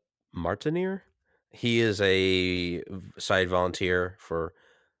Martinier. He is a side volunteer for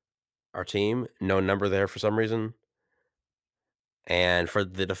our team. No number there for some reason. And for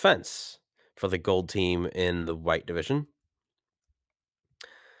the defense, for the gold team in the white division,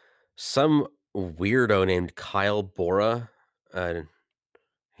 some weirdo named Kyle Bora.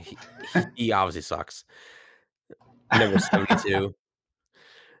 He obviously sucks. Number 72.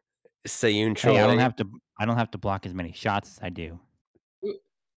 Sayun Choi. Hey, I don't have to block as many shots as I do.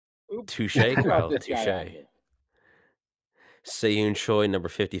 Touche, Got Kyle. this guy out Touche. here. Sayun Choi, number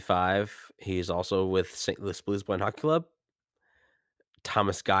 55. He's also with St. Louis Blues Blind Hockey Club.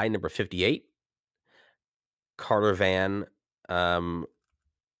 Thomas Guy, number 58. Carter Van, number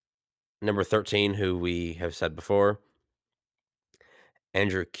 13, who we have said before.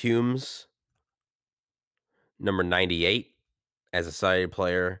 Andrew Coombs, number 98, as a sided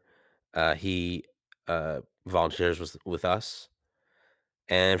player. He volunteers with us.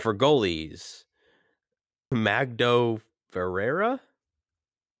 And for goalies, Magdo Ferreira,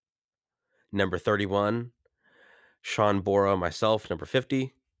 number 31. Sean Bora, myself, number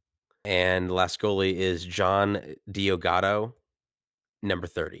 50. And the last goalie is John Diogato, number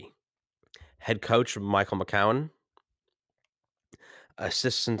 30. Head coach, Michael McCowan.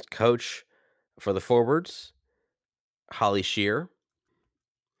 Assistant coach for the forwards, Holly Shear.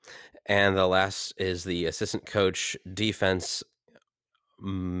 And the last is the assistant coach, defense,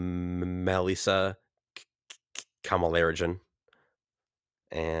 Melissa Kamalarajan.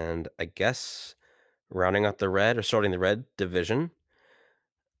 And I guess rounding out the red, or starting the red division,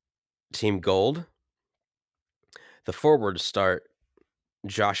 Team Gold. The forwards start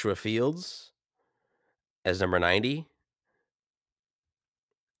Joshua Fields as number 90.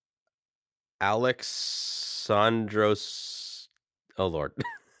 Alexandros, oh Lord,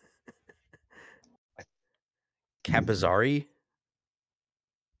 Capizari.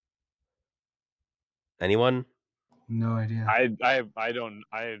 Anyone? No idea. I don't know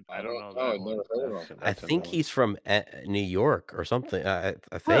I've that never one. heard of him. I think he's from New York or something. I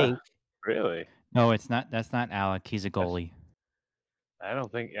think. Really. No, it's not. That's not Alec. He's a goalie. I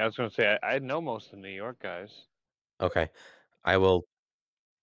don't think. I was going to say I know most of the New York guys. Okay, I will.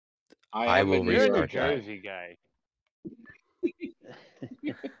 I am will a New You're a New restart York guy. Jersey guy.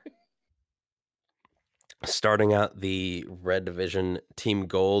 Starting out the red division, Team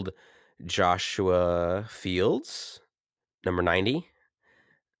Gold, Joshua Fields, number 90.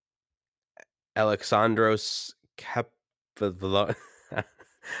 Alexandros Capivalo.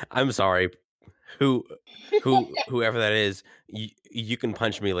 I'm sorry. Whoever that is, you can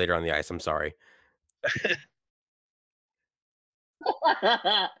punch me later on the ice. I'm sorry.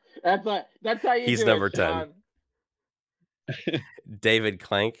 That's how you He's do number it, 10. Sean. David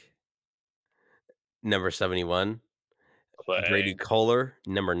Clank, number 71. Brady Kohler,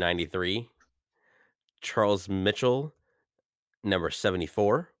 number 93. Charles Mitchell, number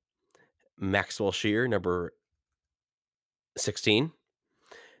 74. Maxwell Shear, number 16.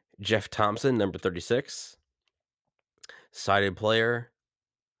 Jeff Thompson, number 36. Sided player,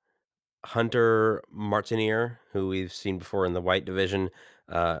 Hunter Martinier, who we've seen before in the white division,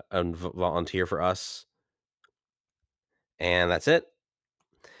 and volunteer for us. And that's it.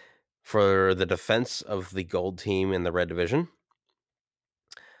 For the defense of the gold team in the red division,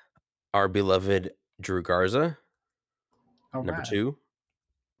 our beloved Drew Garza, number 2.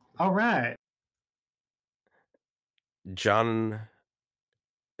 All right. John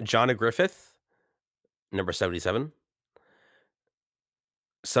Griffith, number 77.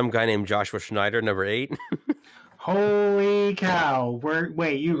 Some guy named Joshua Schneider, number 8. Holy cow.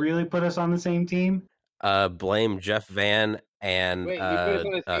 Wait, you really put us on the same team? Blame Jeff Van and Wait, you put us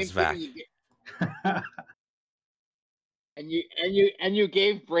on the same Svak. team and you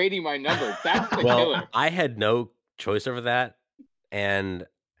gave Brady my number. That's the killer. I had no choice over that, and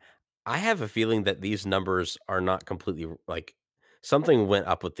I have a feeling that these numbers are not completely, like, something went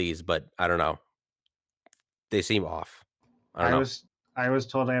up with these, but I don't know. They seem off. I don't know. I was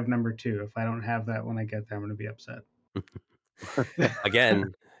told I have number 2. If I don't have that when I get there, I'm going to be upset.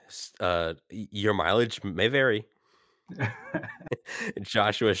 Again, your mileage may vary.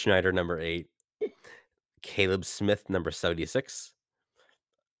 Joshua Schneider, number 8. Caleb Smith, number 76.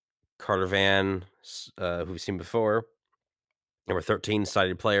 Carter Van, who we've seen before, number 13,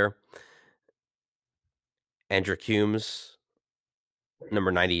 sighted player. Andrew Coombs,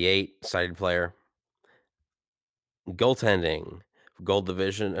 number 98, sighted player. Goaltending, gold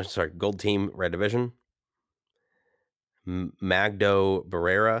team, red division. Magdo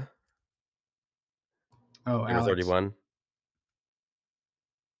Barrera, Oh, number Alex. 31.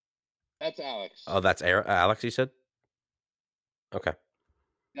 That's Alex. Oh, that's Alex, you said? Okay.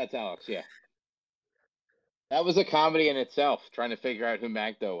 That's Alex, yeah. That was a comedy in itself, trying to figure out who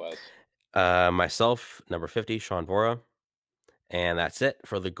Magdo was. Myself, number 50, Sean Bora. And that's it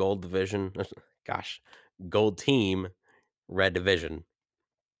for the gold division. Gosh, gold team, red division.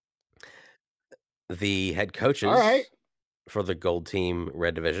 The head coaches All right. for the gold team,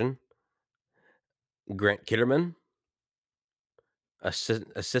 red division: Grant Kitterman.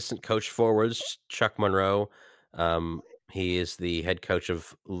 Assistant coach forwards, Chuck Monroe. He is the head coach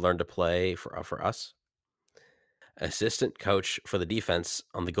of Learn to Play for us. Assistant coach for the defense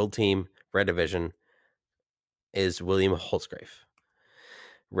on the gold team, red division, is William Holtzgrave.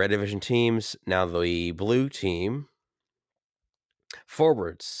 Red division teams, now the blue team.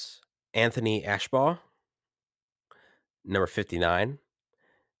 Forwards, Anthony Ashbaugh, number 59.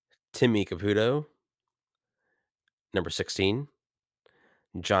 Timmy Caputo, number 16.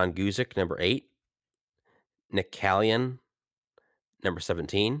 John Guzik, number 8. Nick Callion, number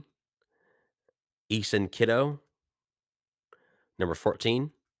 17. Eason Kiddo, number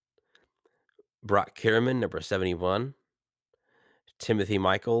 14. Brock Kierman, number 71. Timothy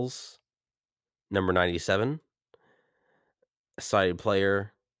Michaels, number 97. Sighted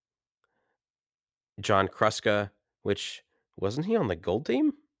player, John Kruska, which wasn't he on the gold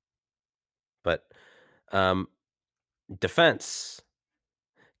team? But defense,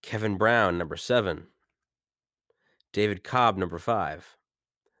 Kevin Brown, number 7. David Cobb, number 5.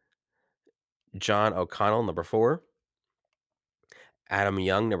 John O'Connell, number 4. Adam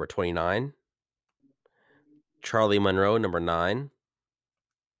Young, number 29. Charlie Monroe, number 9.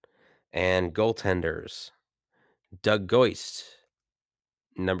 And goaltenders, Doug Goist,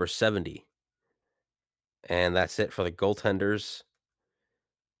 number 70. And that's it for the goaltenders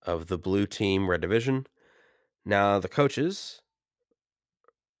of the blue team, red division. Now the coaches.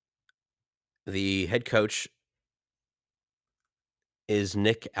 The head coach is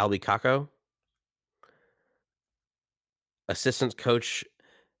Nick Albicacco. Assistant coach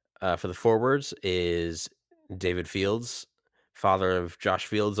for the forwards is David Fields, father of Josh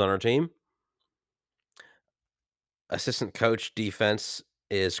Fields on our team. Assistant coach defense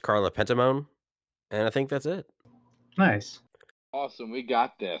is Carla Pentamone. And I think that's it. Nice. Awesome. We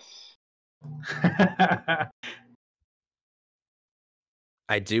got this.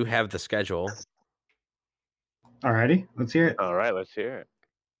 I do have the schedule. Alrighty, let's hear it. All right, let's hear it.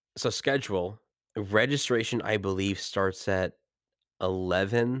 So schedule, registration, I believe, starts at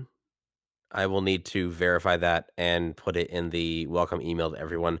 11. I will need to verify that and put it in the welcome email to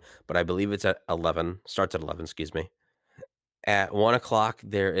everyone, but I believe it's at 11. Starts at 11, excuse me. At 1 o'clock,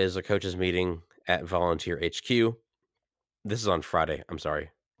 there is a coaches meeting at Volunteer HQ. This is on Friday. I'm sorry.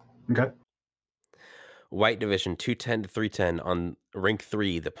 Okay. White Division 210 to 310 on Rink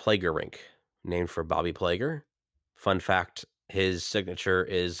 3, the Plager Rink, named for Bobby Plager. Fun fact, his signature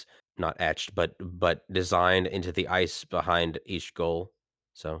is not etched, but designed into the ice behind each goal.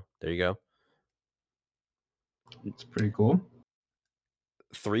 So there you go. It's pretty cool.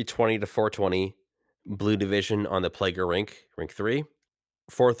 320 to 420, Blue Division on the Plager Rink, Rink 3.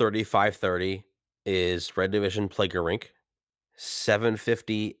 430, 530 is Red Division Plager Rink.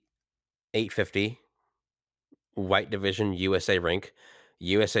 750, 850, White Division USA Rink.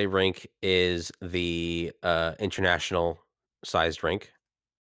 USA Rink is the international sized rink.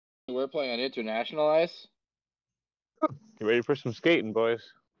 We're playing on international ice? You ready for some skating, boys?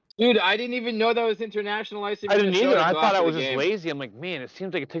 Dude, I didn't even know that was international ice in I didn't Minnesota either. I until thought I after was the just game. lazy. I'm like, man, it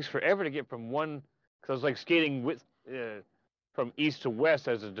seems like it takes forever to get from one. Because I was like skating with from east to west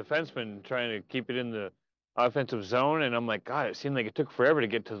as a defenseman, trying to keep it in the offensive zone, and I'm like, God, it seemed like it took forever to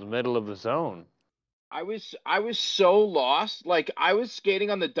get to the middle of the zone. I was so lost. Like I was skating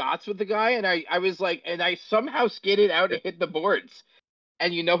on the dots with the guy, and I was like, and I somehow skated out and hit the boards.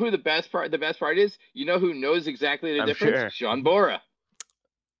 And you know who the best part is? You know who knows exactly the I'm difference? sure. Sean Bora.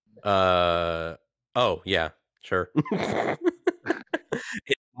 Oh yeah, sure.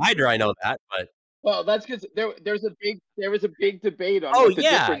 It's wider, I know that, but Well, that's because there was a big debate on Oh, what the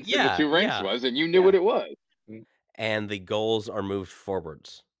yeah, difference in the yeah, two ranks yeah, was, and you knew yeah. what it was. And the goals are moved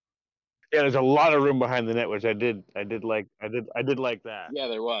forwards. Yeah, there's a lot of room behind the net, which I did like that. Yeah,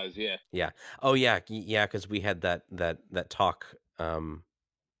 there was. Yeah. Yeah. Oh, yeah, yeah, because we had that talk in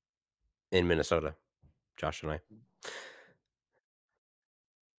Minnesota, Josh and I.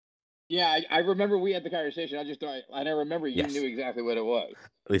 Yeah, I remember we had the conversation. I just don't. I don't remember you Yes. knew exactly what it was.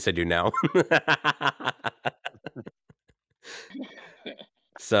 At least I do now.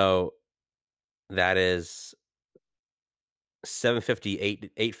 So that is 750,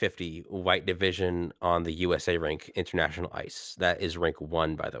 850 white division on the USA rink, international ice. That is rink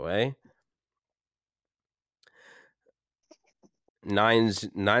 1, by the way. 9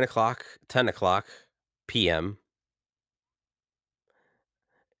 o'clock, 10 o'clock p.m.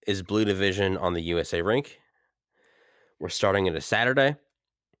 is blue division on the USA rink. We're starting it a Saturday.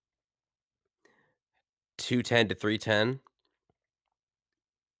 2:10 to 3:10.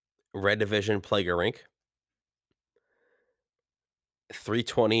 Red division Plager rink.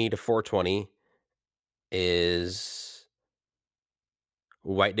 3:20 to 4:20 is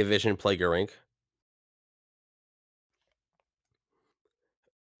white division Plager rink.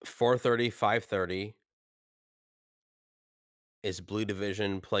 4:30, 5:30 is blue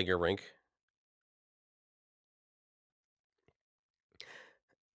division Plager rink.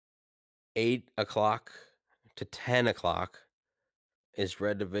 8 o'clock to 10 o'clock is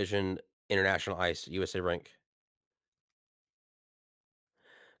red division international ice USA rink.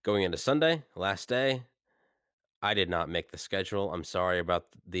 Going into Sunday, last day, I did not make the schedule. I'm sorry about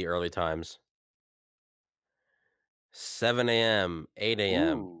the early times. 7 a.m., 8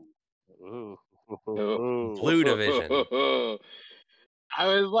 a.m. Ooh. Blue division. I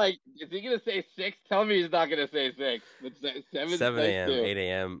was like, is he gonna say 6? Tell me he's not gonna say 6. But 7's 7 nice a.m., too. 8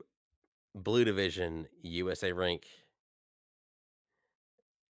 a.m. Blue division USA rink.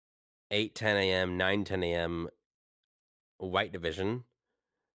 8:10 a.m., 9:10 a.m. white division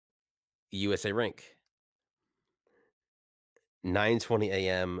USA rink.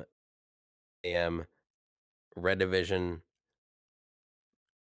 9:20 a.m. red division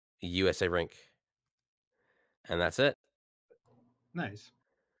USA rink. And that's it. Nice.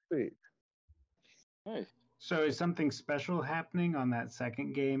 Sweet. Nice. So is something special happening on that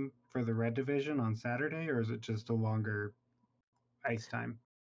second game for the red division on Saturday, or is it just a longer ice time?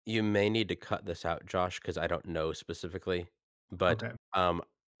 You may need to cut this out, Josh, because I don't know specifically. But Okay.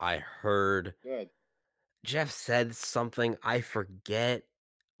 I heard Good. Jeff said something. I forget,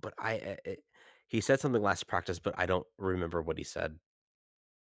 but he said something last practice, but I don't remember what he said.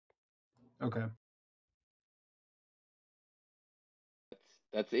 Okay.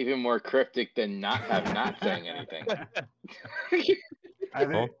 That's even more cryptic than not saying anything. I Oh,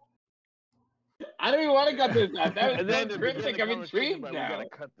 think I don't even want to cut this out. That was And then so to begin cryptic. the I'm conversation intrigued about we now. gotta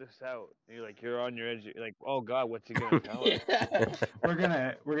cut this out. You're on your edge. You're like, oh God, what's he gonna tell us? Yeah. we're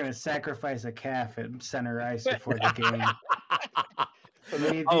gonna sacrifice a calf at center ice before the game. We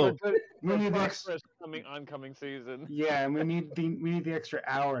need Oh. we need the prosperous oncoming season. yeah, and we need the extra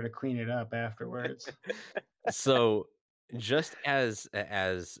hour to clean it up afterwards. So just as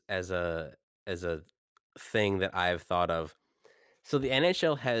a thing that I've thought of. So the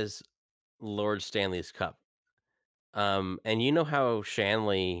NHL has Lord Stanley's Cup. And you know how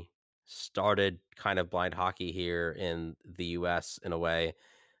Shanley started kind of blind hockey here in the US in a way.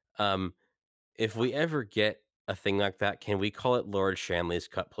 If we ever get a thing like that, can we call it Lord Shanley's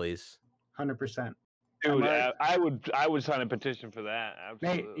Cup, please? 100%. Dude, I would sign a petition for that.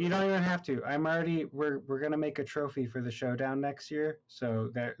 Absolutely. Nate, you don't even have to. We're gonna make a trophy for the showdown next year.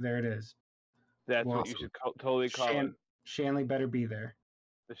 So there it is. That's Well, what you should totally call it. Shanley better be there.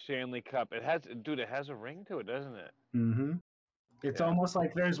 The Shanley Cup. It has a ring to it, doesn't it? Mm-hmm. It's Yeah. almost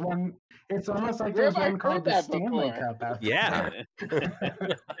like there's one. It's almost like Where there's have I one called heard the that Stanley before? Cup out Yeah.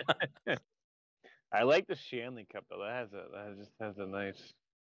 there. I like the Shanley Cup though. That just has a nice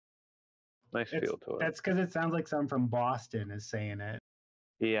feel to it. That's because it sounds like someone from Boston is saying it.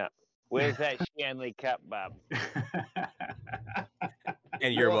 Yeah. Where's that Shanley Cup, Bob?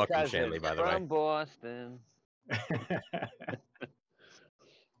 And you're Your welcome, cousin Shanley, by the way. from Boston.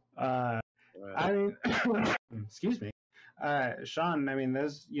 I mean, excuse me, Sean. I mean,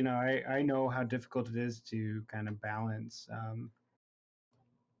 those. I know how difficult it is to kind of balance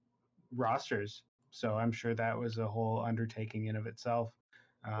rosters. So I'm sure that was a whole undertaking in of itself.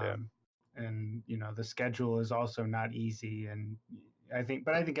 Yeah. And the schedule is also not easy. And I think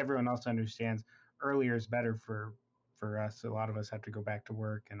everyone else understands earlier is better for us. A lot of us have to go back to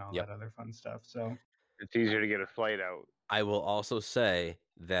work and all Yep. that other fun stuff. So It's easier to get a flight out. I will also say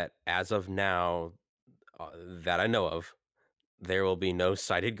that as of now, that I know of, there will be no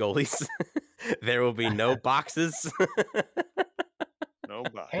sighted goalies. There will be no boxes. No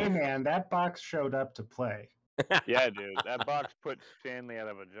box. Hey man, that box showed up to play. Yeah, dude, that box put Stanley out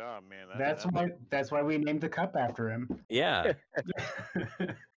of a job, man. That's why we named the cup after him. Yeah,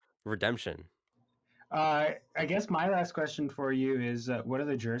 redemption. I guess my last question for you is, what do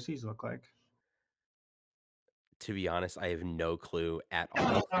the jerseys look like? To be honest, I have no clue at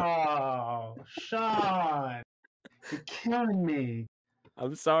all. Oh, Sean, you're killing me.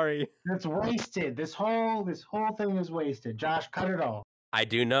 I'm sorry. That's wasted. This whole thing is wasted. Josh, cut it all. I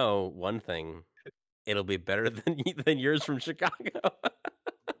do know one thing. It'll be better than yours from Chicago.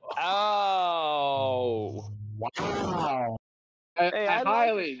 Oh. Wow. Hey, I I like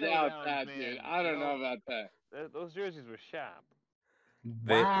highly the doubt showdowns, that, man. dude. I don't know about that. Those jerseys were sharp.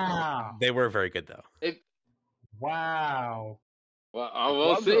 Wow. They were very good though. Wow. Well, The we'll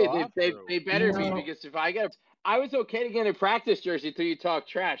gloves are see. off, Drew. They better You be, know- because if I was okay to get a practice jersey until you talk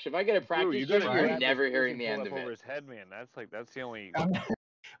trash. If I get a Drew, practice you jersey, gotta you're grab never his jersey hearing and the pull end up of over it. his head, man. That's the only.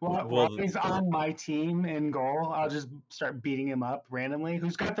 While Well, he's on my team in goal, I'll just start beating him up randomly.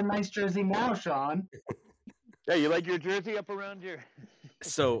 Who's got the nice jersey now, Sean? Yeah, you like your jersey up around your.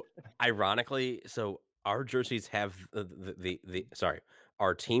 So ironically, our jerseys have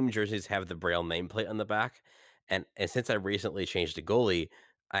our team jerseys have the Braille nameplate on the back, and since I recently changed to goalie,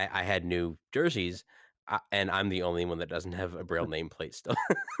 I had new jerseys, and I'm the only one that doesn't have a Braille nameplate still.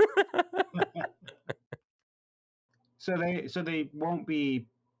 So they won't be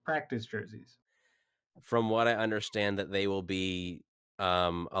practice jerseys. From what I understand, that they will be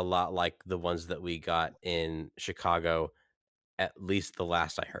a lot like the ones that we got in Chicago, at least the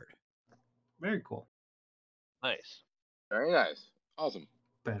last I heard. Very cool. Nice. Very nice. Awesome.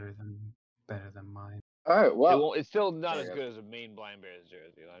 Better than mine. All right. Well, It's still not There as you good as a Maine Blind Bears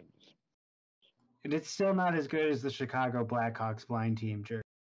jersey. And it's still not as good as the Chicago Blackhawks blind team jersey.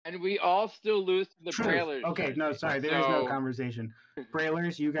 and we all still lose to the Truth. Brailers. Okay, no, jersey. sorry, there is no So- conversation.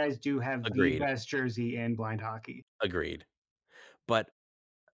 Brailers, you guys do have Agreed. the best jersey in blind hockey. Agreed. But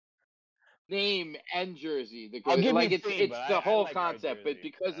Name and jersey. I'll give like you it's theme, it's but the I whole like our concept, but jersey.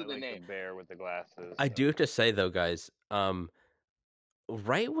 because I of the like name. the bear with the glasses. I do have to say though, guys,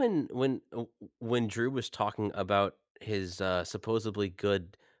 right when Drew was talking about his supposedly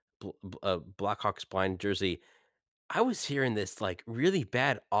good Blackhawks blind jersey, I was hearing this like really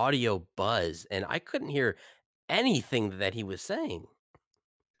bad audio buzz, and I couldn't hear anything that he was saying.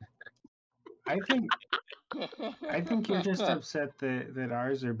 I think you're just upset that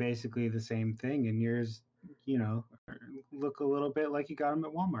ours are basically the same thing, and yours, look a little bit like you got them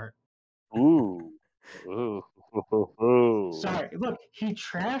at Walmart. Ooh. Ooh. Sorry, look, he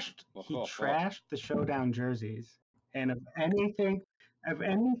trashed the showdown jerseys, and of anything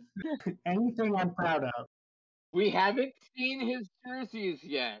anything I'm proud of. We haven't seen his jerseys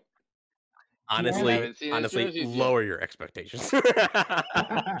yet. Honestly, haven't seen his jerseys yet. lower your expectations.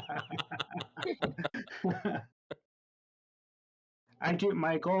 I do.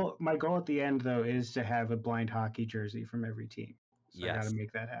 My goal at the end though is to have a blind hockey jersey from every team. So I got Yes. to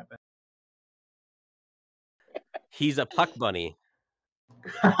make that happen. He's a puck bunny.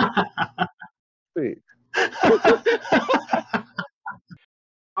 Sweet.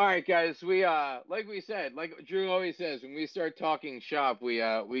 All right, guys. We like we said, like Drew always says, when we start talking shop, we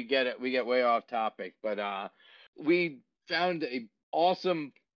get way off topic. But we found a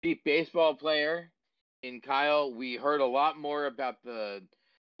awesome baseball player in Kyle. We heard a lot more about the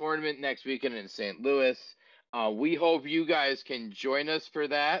tournament next weekend in St. Louis. We hope you guys can join us for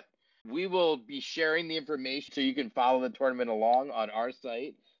that. We will be sharing the information so you can follow the tournament along on our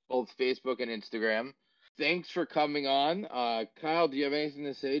site, both Facebook and Instagram. Thanks for coming on. Kyle, do you have anything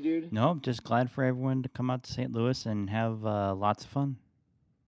to say, dude? No, I'm just glad for everyone to come out to St. Louis and have lots of fun.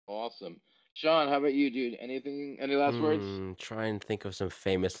 Awesome. Sean, how about you, dude? Any last words? Try and think of some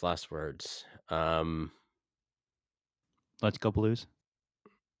famous last words. Let's go Blues.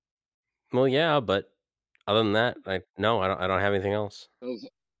 Well, yeah, but other than that, I don't have anything else.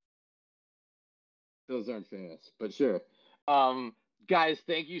 Those aren't famous, but sure. Guys,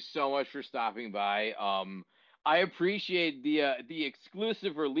 thank you so much for stopping by. I appreciate the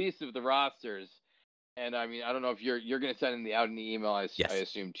exclusive release of the rosters, and I mean, I don't know if you're gonna send out in the email. Yes. I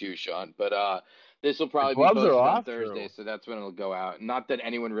assume too, Sean. But this will probably be gloves are posted on off, Thursday, Drew. so that's when it'll go out. Not that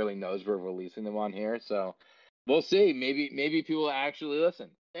anyone really knows we're releasing them on here, so we'll see. Maybe people will actually listen.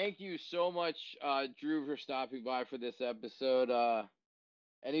 Thank you so much, Drew, for stopping by for this episode.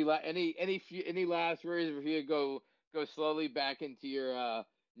 Any last words before you go slowly back into your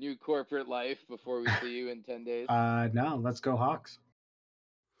new corporate life before we see you in 10 days? No, let's go Hawks.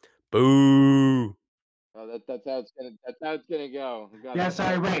 Boo. Oh, that's how it's gonna go. God, Yeah, that's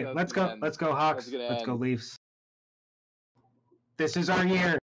sorry, how Ray. it's Let's gonna go. end. Let's go Hawks. gonna Let's go end. Leafs. This is our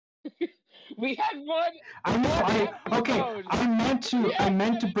year. We had one. I know. Okay. episode. I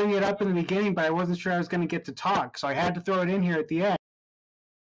meant to bring it up in the beginning, but I wasn't sure I was going to get to talk, so I had to throw it in here at the end.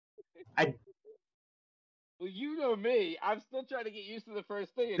 Well, you know me. I'm still trying to get used to the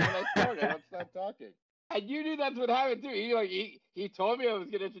first thing, and when I start, I don't stop talking. And you knew that's what happened too. He told me I was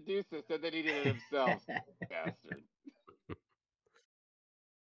gonna introduce this, and then he did it himself. Bastard.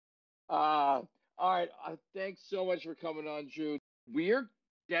 All right. Thanks so much for coming on, Drew. We're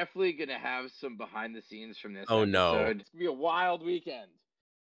definitely gonna have some behind the scenes from this Oh, episode. no. It's gonna be a wild weekend.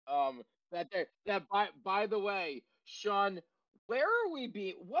 By the way, Sean, where are we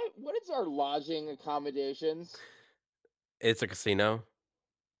being? What is our lodging accommodations? It's a casino.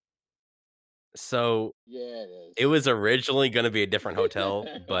 So Yeah, it is. it was originally going to be a different hotel,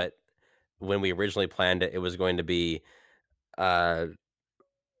 but when we originally planned it, it was going to be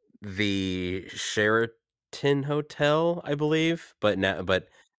the Sheraton Hotel, I believe. But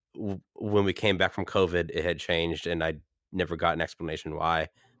when we came back from COVID, it had changed, and I never got an explanation why.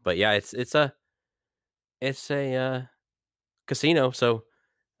 But yeah, it's a casino. So,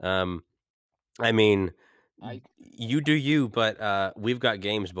 I mean, I you do you, but we've got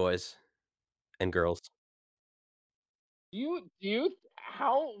games, boys and girls. do you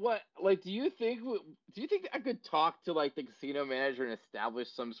how what like do you think I could talk to like the casino manager and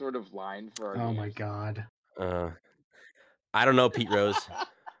establish some sort of line for our Oh my games? God. I don't know, Pete Rose.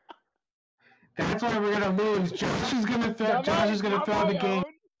 That's why we're gonna lose. Josh is gonna throw. Not Josh is gonna not throw my the game. own.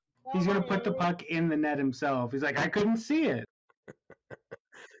 Not He's gonna my put the own. puck in the net himself. He's like, I couldn't see it.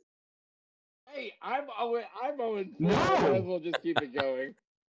 Hey, I'm 0-4. No. Might as well just keep it going.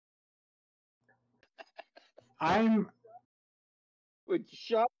 I'm. Wait,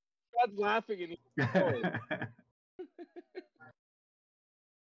 Sean's laughing and he's going.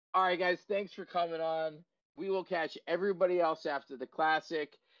 All right, guys, thanks for coming on. We will catch everybody else after the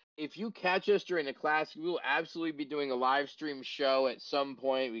Classic. If you catch us during the Classic, we will absolutely be doing a live stream show at some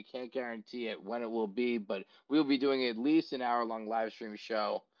point. We can't guarantee it when it will be, but we'll be doing at least an hour-long live stream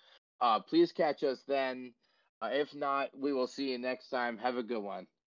show. Please catch us then. If not, we will see you next time. Have a good one.